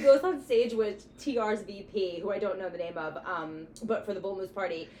 she goes on stage with TR's VP, who I don't know the name of, but for the Bull Moose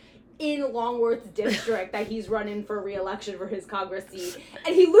Party, in Longworth's district that he's running for re-election for his Congress seat,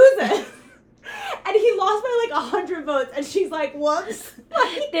 and he loses. And he lost by like 100 votes, and she's like, "Whoops!"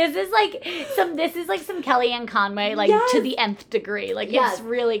 This is like some Kellyanne Conway, like to the nth degree. Like it's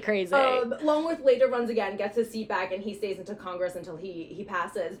really crazy. Longworth later runs again, gets his seat back, and he stays into Congress until he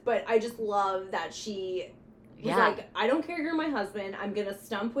passes. But I just love that she was like, "I don't care, you're my husband. I'm gonna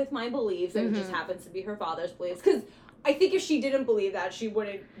stump with my beliefs," and it just happens to be her father's beliefs. Because I think if she didn't believe that, she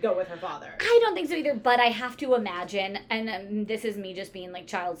wouldn't go with her father. I don't think so either, but I have to imagine, and this is me just being like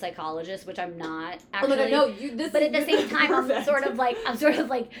child psychologist, which I'm not actually. But at the same time, I'm sort of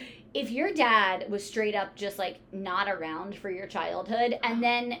like, if your dad was straight up just like not around for your childhood, and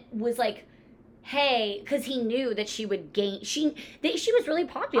then was like, hey, because he knew that she would gain, she was really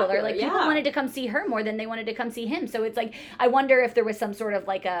popular. Like people wanted to come see her more than they wanted to come see him. So it's like, I wonder if there was some sort of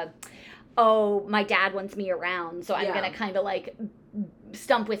like oh, my dad wants me around, so I'm going to kind of like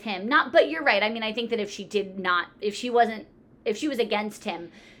stump with him. But you're right. I mean, I think that if she was against him,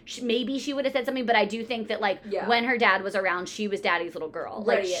 maybe she would have said something, but I do think that like when her dad was around, she was daddy's little girl.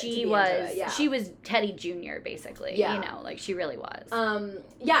 Like she was Teddy Jr. basically, you know, like she really was.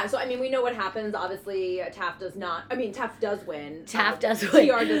 So I mean, we know what happens. Obviously, Taft does win. Taft does win.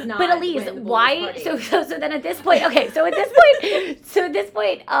 TR does not. But Elise, why? So then at this point, the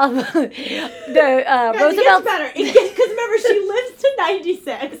Roosevelt. Better because remember she lives to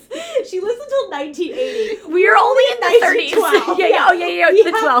 96. She lives until 1980. We are only in the 30s.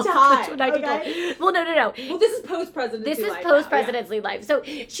 The 12th. Okay. Well, no. Well, this is post-presidency. This is post-presidency life. So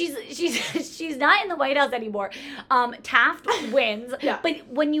she's not in the White House anymore. Taft wins. But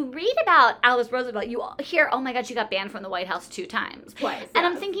when you read about Alice Roosevelt, you hear, oh my God, she got banned from the White House 2 times. Twice. And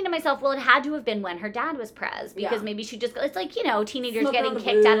I'm thinking to myself, well, it had to have been when her dad was pres, because maybe she just, it's like, you know, teenagers getting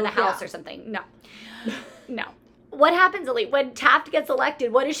kicked out of the house or something. No. What happens, Elite, when Taft gets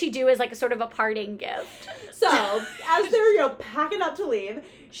elected? What does she do as like a sort of a parting gift? So, as they're, packing up to leave,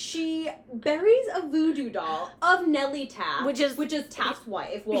 she buries a voodoo doll of Nellie Taft, which is Taft's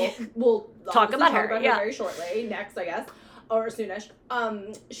wife. We'll talk about her very shortly. Next, I guess, or soonish.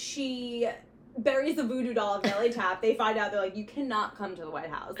 She buries the voodoo doll of Nellie Taft. They find out, they're like, you cannot come to the White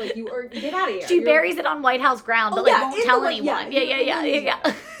House. Like, get out of here. She buries it on White House ground, but won't tell anyone. Yeah.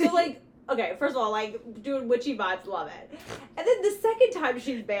 So okay, first of all, doing witchy vibes, love it. And then the second time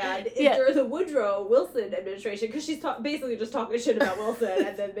she's banned is during the Woodrow Wilson administration, because she's basically just talking shit about Wilson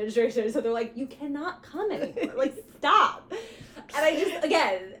and the administration. So they're like, you cannot come anymore. Like, stop. And I just,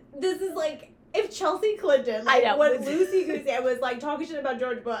 again, this is like, if Chelsea Clinton, when Lucy Goosey was talking shit about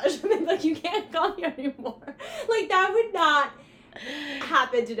George Bush, and then you can't come here anymore. That would not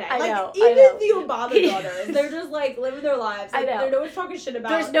happen today. Even the Obama daughters, they're just living their lives. No one's talking shit about.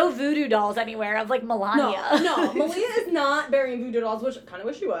 There's no voodoo dolls anywhere of Melania. No, Malia is not burying voodoo dolls, which I kind of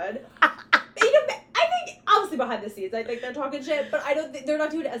wish she would. I think obviously behind the scenes, I think they're talking shit, but I don't think they're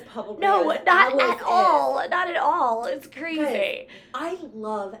not doing it as publicly. No, not at all. Not at all. It's crazy. Guys, I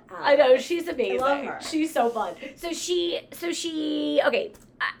love Alice. I know, she's amazing. I love her. She's so fun. So she okay.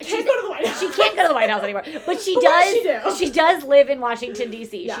 Can't go to the White House. She can't go to the White House anymore, but she does. She does live in Washington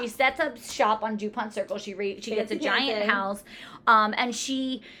D.C. Yeah. She sets up shop on DuPont Circle. She gets a giant house, and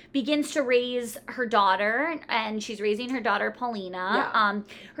she begins to raise her daughter, and she's raising her daughter Paulina. Yeah.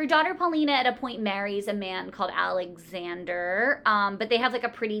 Her daughter Paulina at a point marries a man called Alexander, but they have a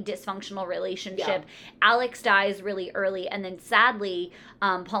pretty dysfunctional relationship. Yeah. Alex dies really early, and then sadly,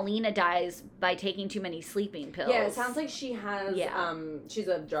 Paulina dies by taking too many sleeping pills. Yeah, it sounds like she has. She's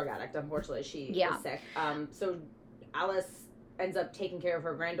a drug addict. Unfortunately, she is sick. So Alice ends up taking care of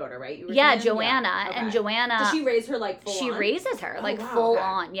her granddaughter, right? Joanna. Yeah. Okay. And Joanna... Does she raise her, full She on? Raises her, full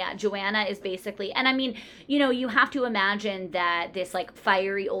on. Yeah, Joanna is basically... And I mean, you have to imagine that this,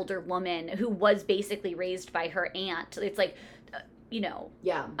 fiery older woman who was basically raised by her aunt, it's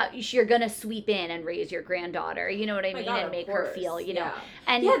you're gonna sweep in and raise your granddaughter, you know what I mean? And make her feel,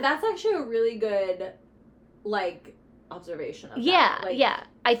 And yeah, that's actually a really good, observation of yeah, that. Like, yeah.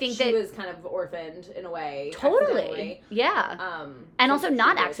 I think she was kind of orphaned in a way. Totally. Yeah. And so also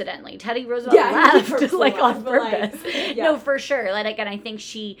not accidentally. Teddy Roosevelt left like on purpose. Like, no, for sure. Like, and I think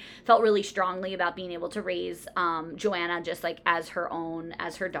she felt really strongly about being able to raise Joanna just like as her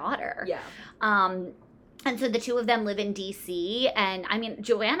daughter. Yeah. And so the two of them live in D.C. And I mean,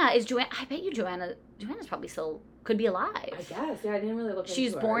 I bet you Joanna's probably still could be alive. I guess. Yeah, I didn't really look into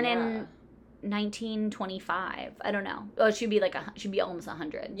She's born in 1925. I don't know. Oh, she'd be almost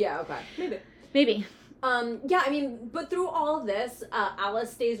 100. Yeah, okay. Maybe. Yeah, I mean, but through all of this,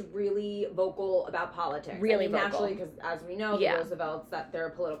 Alice stays really vocal about politics. Really vocal. Naturally, because as we know, the Roosevelts, that they're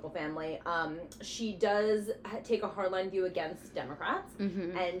a political family. She does take a hardline view against Democrats,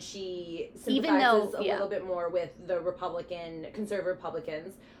 and she sympathizes a little bit more with the conservative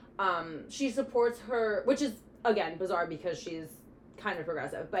Republicans. She supports her, which is, again, bizarre because she's kind of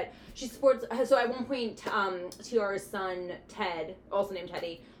progressive, but she supports, so at one point, Tiara's son, Ted, also named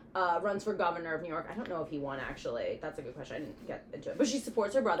Teddy, runs for governor of New York. I don't know if he won, actually. That's a good question. I didn't get into it. But she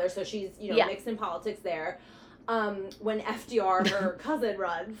supports her brother, so she's, mixed in politics there. When FDR, her cousin,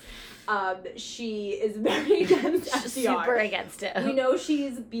 runs, she is very against FDR. Super against it. We know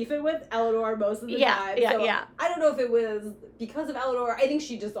she's beefing with Eleanor most of the time. Yeah. I don't know if it was because of Eleanor. I think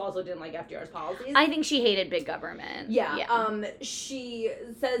she just also didn't like FDR's policies. I think she hated big government. Yeah. She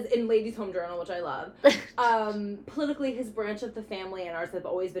says in Ladies' Home Journal, which I love, politically his branch of the family and ours have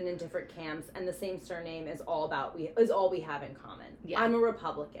always been in different camps, and the same surname is all we have in common. Yeah. I'm a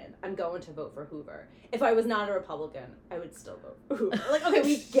Republican. I'm going to vote for Hoover. If I was not a Republican, I would still vote for Hoover. Like, okay,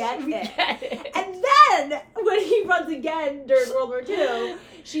 we get it. And then, when he runs again during World War II,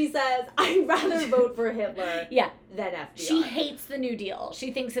 she says, I'd rather vote for Hitler than FDR. She hates the New Deal.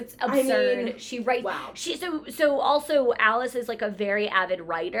 She thinks it's absurd. I mean, she writes... Wow. So also, Alice is, like, a very avid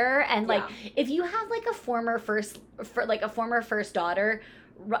writer, and, like, if you have, like, a former first daughter...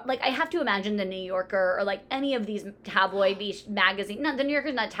 Like, I have to imagine the New Yorker or, like, any of these tabloid-ish magazines. Not the New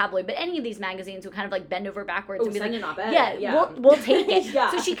Yorker's not tabloid, but any of these magazines who kind of, like, bend over backwards and be like, we'll take it.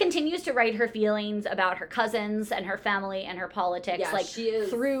 So she continues to write her feelings about her cousins and her family and her politics, like, she is,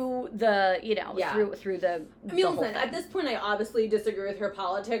 through the, through the I mean, listen, at this point, I obviously disagree with her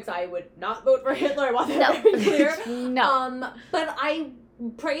politics. I would not vote for Hitler. I want that very clear. No. But I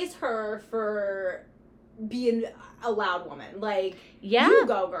praise her for being a loud woman. Like, you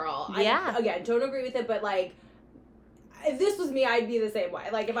go, girl. I, again, don't agree with it, but, like, if this was me, I'd be the same way.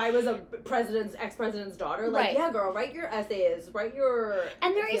 Like, if I was a ex-president's daughter, like, yeah, girl, write your essays, write your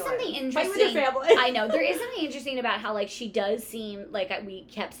And there is something interesting. Fight with your family. I know. There is something interesting about how, like, she does seem, like we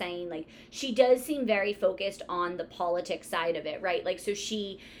kept saying, like, she does seem very focused on the politics side of it, right? Like, so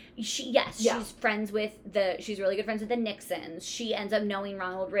she's she's really good friends with the Nixons. She ends up knowing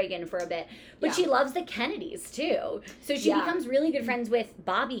Ronald Reagan for a bit, but she loves the Kennedys too. So she becomes really good friends with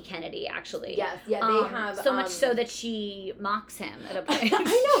Bobby Kennedy, actually. Yes, they have so much so that she mocks him at a point. I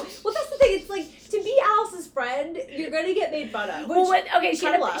know. Well, that's the thing. It's like, to be Alice's friend, you're gonna get made fun of. She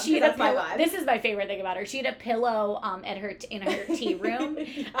had a pillow. This is my favorite thing about her. She had a pillow in her tea room,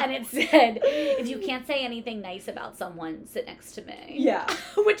 and it said, "If you can't say anything nice about someone, sit next to me." Yeah.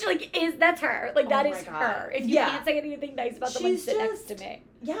 Which, like, that's her. Like, that is her. If you can't say anything nice about someone, sit next to me.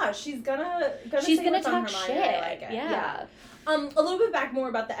 Yeah, she's gonna talk shit. I like it. Yeah. A little bit back more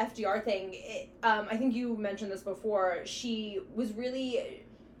about the FDR thing. I think you mentioned this before. She was really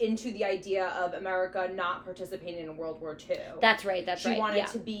into the idea of America not participating in World War II. That's right. She wanted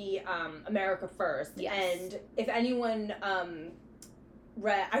to be America first. Yes. And if anyone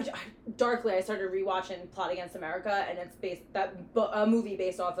I started rewatching Plot Against America, and it's a movie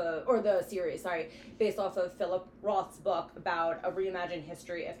based off of, or the series, based off of Philip Roth's book about a reimagined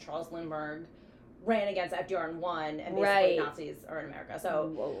history if Charles Lindbergh ran against FDR and won, and basically Nazis are in America.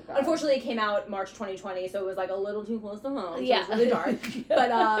 So, unfortunately, it came out March 2020, so it was, like, a little too close to home. So it was really dark.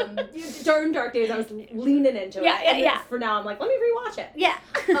 But during dark days, I was leaning into it. And for now, I'm like, let me rewatch it. Yeah.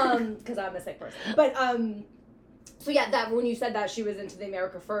 Because I'm a sick person. But, so yeah, that when you said that she was into the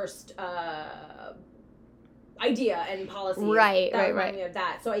America First idea and policy, that reminded me of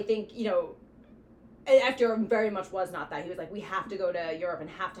that. So I think, FDR very much was not that. He was like, we have to go to Europe and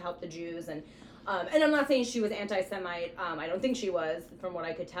have to help the Jews, and I'm not saying she was anti-Semite. I don't think she was, from what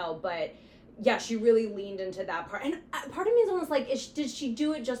I could tell, but yeah, she really leaned into that part. And part of me is almost like, did she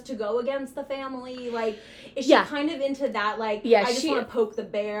do it just to go against the family? Like, is she kind of into that, like, I just want to poke the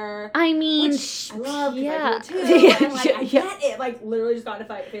bear? I mean, which I love, because I do it too. And, like, I get it. Like, literally just got in a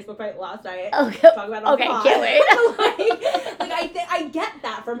Facebook fight last night. Talk about it on the pod. Can't wait. I get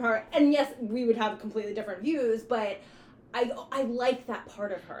that from her. And yes, we would have completely different views, but I like that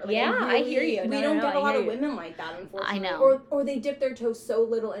part of her. Like, yeah, I hear you. We don't get a lot of women like that, unfortunately. I know. Or they dip their toes so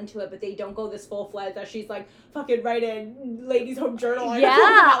little into it, but they don't go this full-fledged that she's like, fucking writing Ladies' Home Journal. Yeah,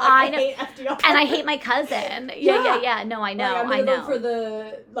 I know. Hate FDR. And I hate my cousin. Yeah. No, I know. Like, I'm gonna go for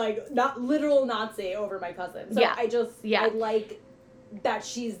the, like, not literal Nazi over my cousin. So I like that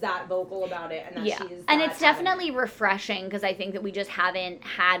she's that vocal about it, and that she's and it's definitely refreshing, because I think that we just haven't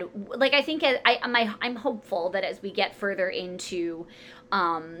had, like, I think I'm hopeful that as we get further into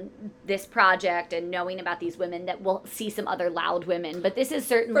this project and knowing about these women, that we'll see some other loud women. But this is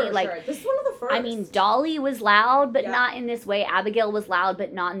certainly this is one of the first. I mean, Dolly was loud, but not in this way. Abigail was loud,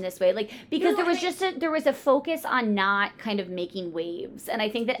 but not in this way. Like, because there was a focus on not kind of making waves, and I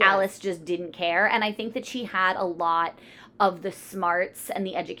think that Alice just didn't care, and I think that she had a lot of the smarts and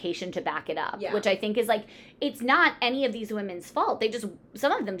the education to back it up, which I think is, like, it's not any of these women's fault.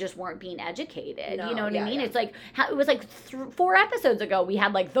 Some of them just weren't being educated. You know what I mean? Yeah. It's like, it was like 4 episodes ago, we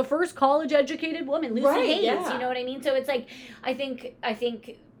had, like, the first college educated woman, Lucy Hayes. You know what I mean? So it's like, I think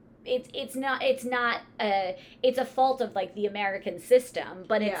it's a fault of, like, the American system,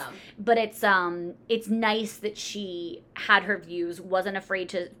 but it's nice that she had her views, wasn't afraid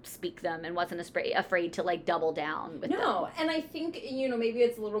to speak them, and wasn't afraid to, like, double down with them. And I think, maybe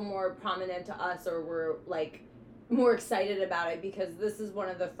it's a little more prominent to us, or we're, like, more excited about it, because this is one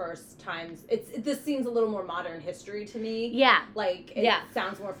of the first times this seems a little more modern history to me. Like, it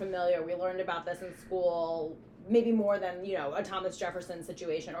sounds more familiar. We learned about this in school, maybe more than, a Thomas Jefferson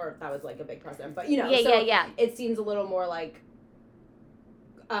situation, or if that was, like, a big president, but, it seems a little more like,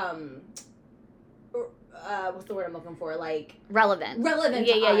 what's the word I'm looking for? Like, relevant to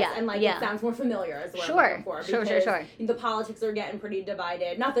us, and, like, it sounds more familiar is what I'm looking for. Sure. The politics are getting pretty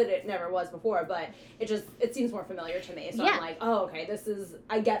divided. Not that it never was before, but it seems more familiar to me. So I'm like, oh, okay,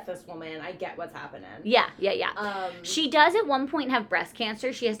 I get this woman. I get what's happening. Yeah. She does at one point have breast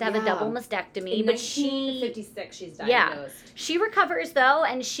cancer. She has to have a double mastectomy. In 1956, she's diagnosed. She recovers, though,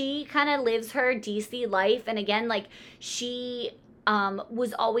 and she kind of lives her DC life. And again, like, she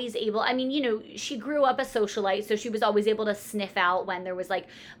was always able, I mean, she grew up a socialite, so she was always able to sniff out when there was, like,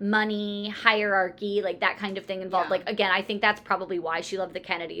 money, hierarchy, like, that kind of thing involved. Like, again, I think that's probably why she loved the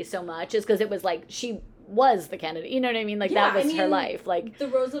Kennedys so much, is because it was, like, she was the Kennedy, you know what I mean? Like, that was her life. Like, the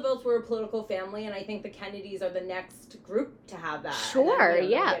Roosevelts were a political family, and I think the Kennedys are the next group to have that. Sure, and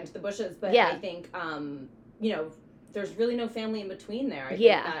then, get into the Bushes, but I think, there's really no family in between there. I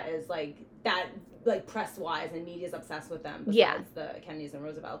think that is, like, that, like, press-wise, and media's obsessed with them, besides the Kennedys and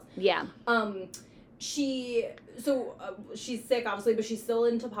Roosevelts. She's sick, obviously, but she's still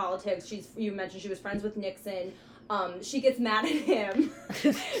into politics. You mentioned she was friends with Nixon. She gets mad at him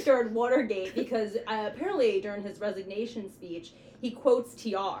during Watergate, because apparently during his resignation speech, he quotes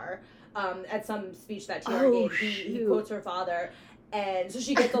TR at some speech that TR gave. He quotes her father. And so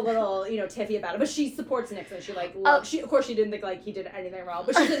she gets a little, tiffy about it, but she supports Nixon. She, like, of course she didn't think, like, he did anything wrong,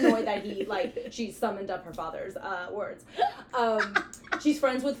 but she's annoyed that he, like, she summoned up her father's words. She's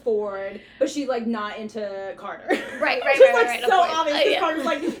friends with Ford, but she's, like, not into Carter. Right. So obvious, because Carter's,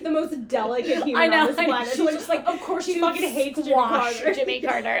 like, the most delicate human on this planet. So, just, like, of course she fucking hates Jimmy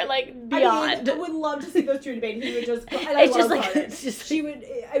Carter, like, beyond. I would love to see those two debate. He would just, and I love Carter. She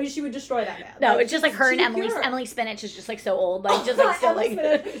would destroy that man. No, it's just, like, her and Emily Spinach is just, like, so old, like, just, like, still,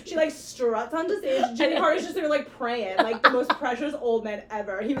 like, she, like, struts onto stage. Jimmy Carter's just there, like, praying, like, the most precious old man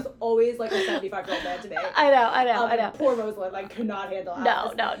ever. He was always, like, a 75-year-old man to me. I know. Poor Rosalind, like, could not handle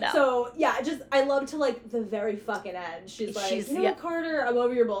Alice. No. So, yeah, I love to, like, the very fucking end. She's like, Carter, I'm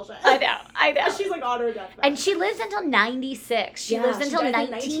over your bullshit. I know. She's, like, on her deathbed. And she lives until 96. She lives until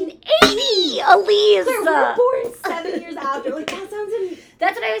 1980. Elise! We were born 7 years after. Like, that sounds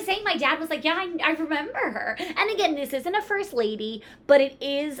That's what I was saying. My dad was like, yeah, I remember her. And again, this isn't a first lady, but it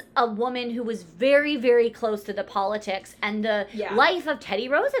is a woman who was very, very close to the politics and the life of Teddy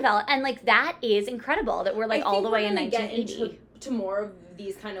Roosevelt. And, like, that is incredible that we're, like, all the way in 1980. To more of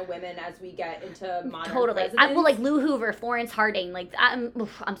these kind of women as we get into modern presidents. Well, like, Lou Hoover, Florence Harding, like, I'm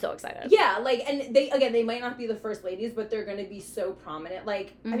so excited. Yeah, like, and they might not be the first ladies, but they're going to be so prominent.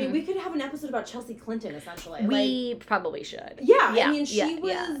 Like, I mean, we could have an episode about Chelsea Clinton, essentially. We probably should. Yeah, I mean, she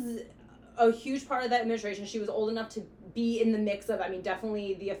was a huge part of that administration. She was old enough to be in the mix of, I mean,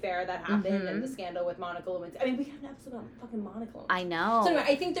 definitely the affair that happened and the scandal with Monica Lewinsky. I mean, we got an episode on fucking Monica Lewinsky. I know. So anyway,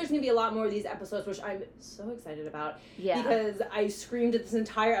 I think there's going to be a lot more of these episodes, which I'm so excited about. Yeah. Because I screamed at this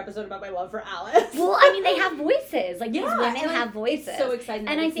entire episode about my love for Alice. Well, I mean, they have voices. Like, these women have voices. It's so exciting,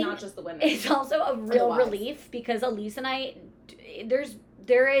 and I think not just the women. It's also a real relief, because Elise and I, there's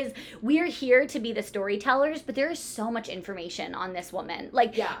we are here to be the storytellers, but there is so much information on this woman.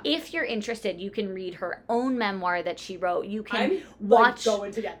 Like, if you're interested, you can read her own memoir that she wrote. You can watch. Like,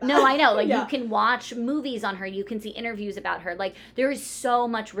 going to get that. No, I know. Like, you can watch movies on her. You can see interviews about her. Like, there is so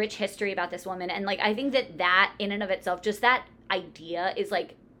much rich history about this woman. And, like, I think that in and of itself, just that idea is,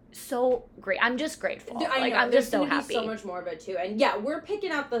 like, so great. I'm just grateful. I'm just so happy. So much more of it too. And we're picking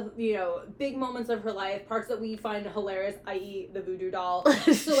out the big moments of her life, parts that we find hilarious, i.e. the voodoo doll.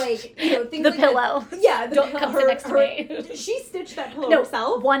 So like things the like pillow. Don't come sit next to me. She stitched that pillow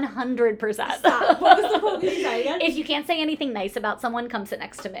herself. 100%. Stop. What was the quote you said again? If you can't say anything nice about someone, come sit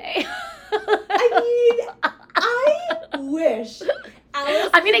next to me. I wish. Alice,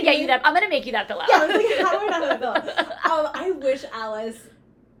 I'm gonna get you that. I'm gonna make you that pillow. Yeah, I was like, how do I not have that pillow? I wish Alice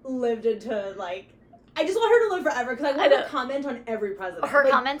lived into like. I just want her to live forever because I want her to comment on every president. Her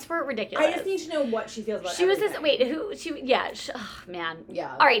comments were ridiculous. I just need to know what she feels about. She everything. was this. Wait, who? She? Yeah. Oh man.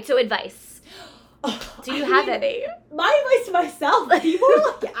 Yeah. All right. So advice. Do you have any? My advice to myself: be more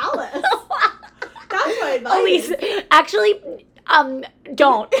like Alice. That's my advice. Elise, actually.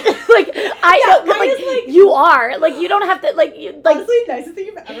 Don't you are like you don't have to like honestly nicest thing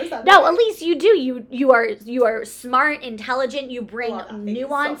you've ever said. No, at least you do. You are smart, intelligent. You bring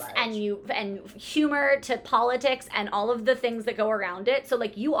nuance and humor to politics and all of the things that go around it. So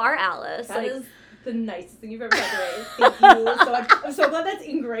like you are Alice. That is the nicest thing you've ever said to me. Thank you so much. I'm so glad that's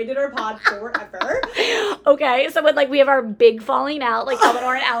ingrained in our pod forever. Okay, so when like we have our big falling out, like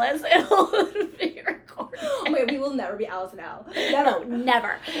Eleanor and Alice, it'll be recorded. Oh my God, we will never be Alice and Al. Never. No,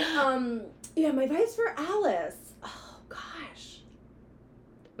 never. My advice for Alice. Oh gosh.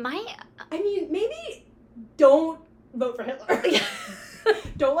 Maybe don't vote for Hitler.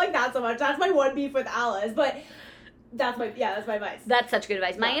 Don't like that so much. That's my one beef with Alice, but. That's my advice. That's such good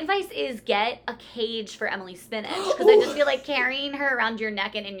advice. My advice is get a cage for Emily Spinach because I just feel like carrying her around your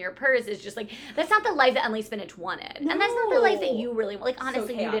neck and in your purse is just like that's not the life that Emily Spinach wanted, and that's not the life that you really want. Like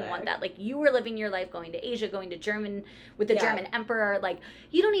honestly, you didn't want that. Like you were living your life going to Asia, going to German with the German emperor. Like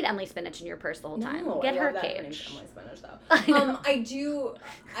you don't need Emily Spinach in your purse the whole time. Get her a cage. Her name's Emily Spinach though.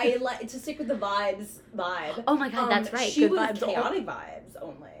 I like to stick with the vibe. Oh my God, that's right. She good was vibes chaotic vibes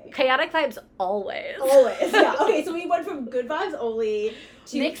only. Chaotic vibes always. Always, yeah. Okay, so we went from good vibes only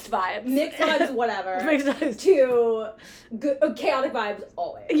to mixed vibes, whatever, mixed vibes to good, chaotic vibes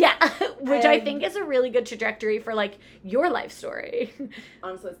always. Yeah, which I think is a really good trajectory for like your life story.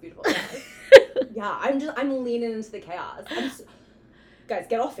 Honestly, it's beautiful. Yeah, I'm leaning into the chaos. Guys,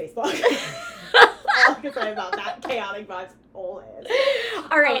 get off Facebook. All I can say about that. Chaotic vibes always.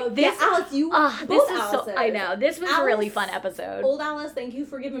 All right, Alice, this is so. I know this was a really fun episode. Old Alice, thank you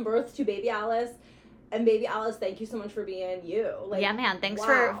for giving birth to baby Alice, and baby Alice, thank you so much for being you. Like, yeah, man, thanks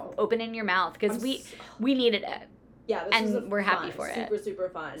for opening your mouth because we needed it. Yeah, we're happy for it. Super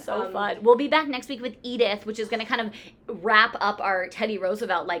fun. So fun. We'll be back next week with Edith, which is going to kind of wrap up our Teddy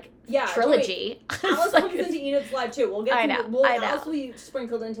Roosevelt trilogy. Alice comes into Edith's life too. We'll get Alice will be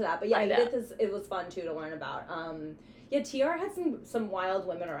sprinkled into that, but Edith it was fun too to learn about. TR had some wild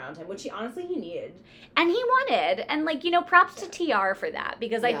women around him, which he needed. And he wanted. And props to TR for that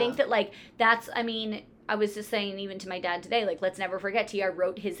because I think that I was just saying even to my dad today, let's never forget TR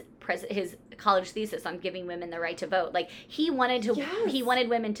wrote his college thesis on giving women the right to vote. He wanted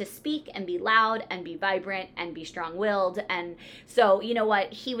women to speak and be loud and be vibrant and be strong-willed. And so, you know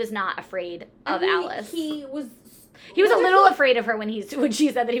what? He was not afraid of Alice. He was a little afraid of her when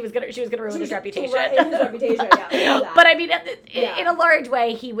she said that she was gonna ruin his reputation. His reputation, yeah. But I mean, in a large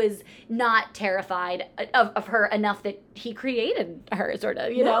way, he was not terrified of her enough that he created her, sort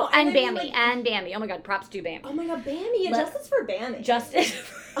of, you know. And Bambi, Oh my God, props to Bambi. Oh my God, Bambi! Justice for Bambi. Justice.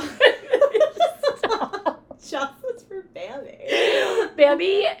 Justice for Bambi.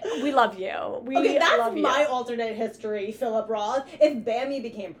 Bambi, we love you. That's my alternate history, Philip Roth. If Bambi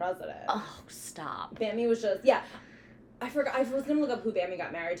became president. Oh, stop. Bambi was just, I forgot. I was gonna look up who Bambi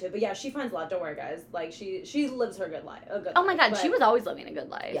got married to, but she finds love. Don't worry, guys. She lives her good life. Oh my God, she was always living a good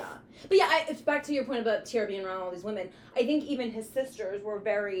life. Yeah, but it's back to your point about TR being around all these women. I think even his sisters were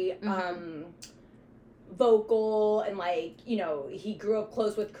very vocal and he grew up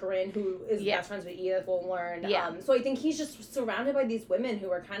close with Corinne, who is best friends with Edith. We'll learn. Yeah. So I think he's just surrounded by these women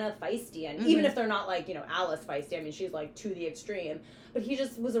who are kind of feisty, and even if they're not Alice feisty, I mean she's to the extreme, but he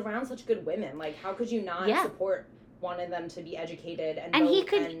just was around such good women. How could you not support? Wanted them to be educated and he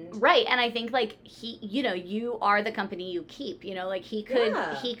could and I think you are the company you keep,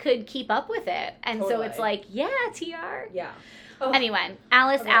 he could keep up with it, and so it's TR. Anyway,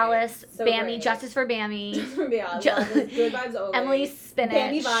 Alice, so Bambi, great. Justice for Bambi. Justice for Bambi. Good vibes always. Emily Spinach.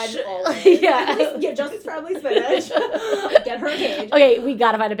 Bambi vibes always. Yeah. Justice for Emily Spinach. get her a cage. Okay, we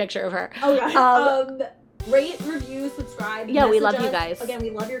gotta find a picture of her. Oh god. Rate, review, subscribe. Yeah, we love us. you guys. Again,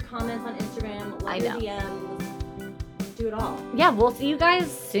 we love your comments on Instagram. Love your DMs. Do it all. Yeah, we'll see you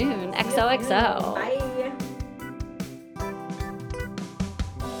guys soon. XOXO. Bye.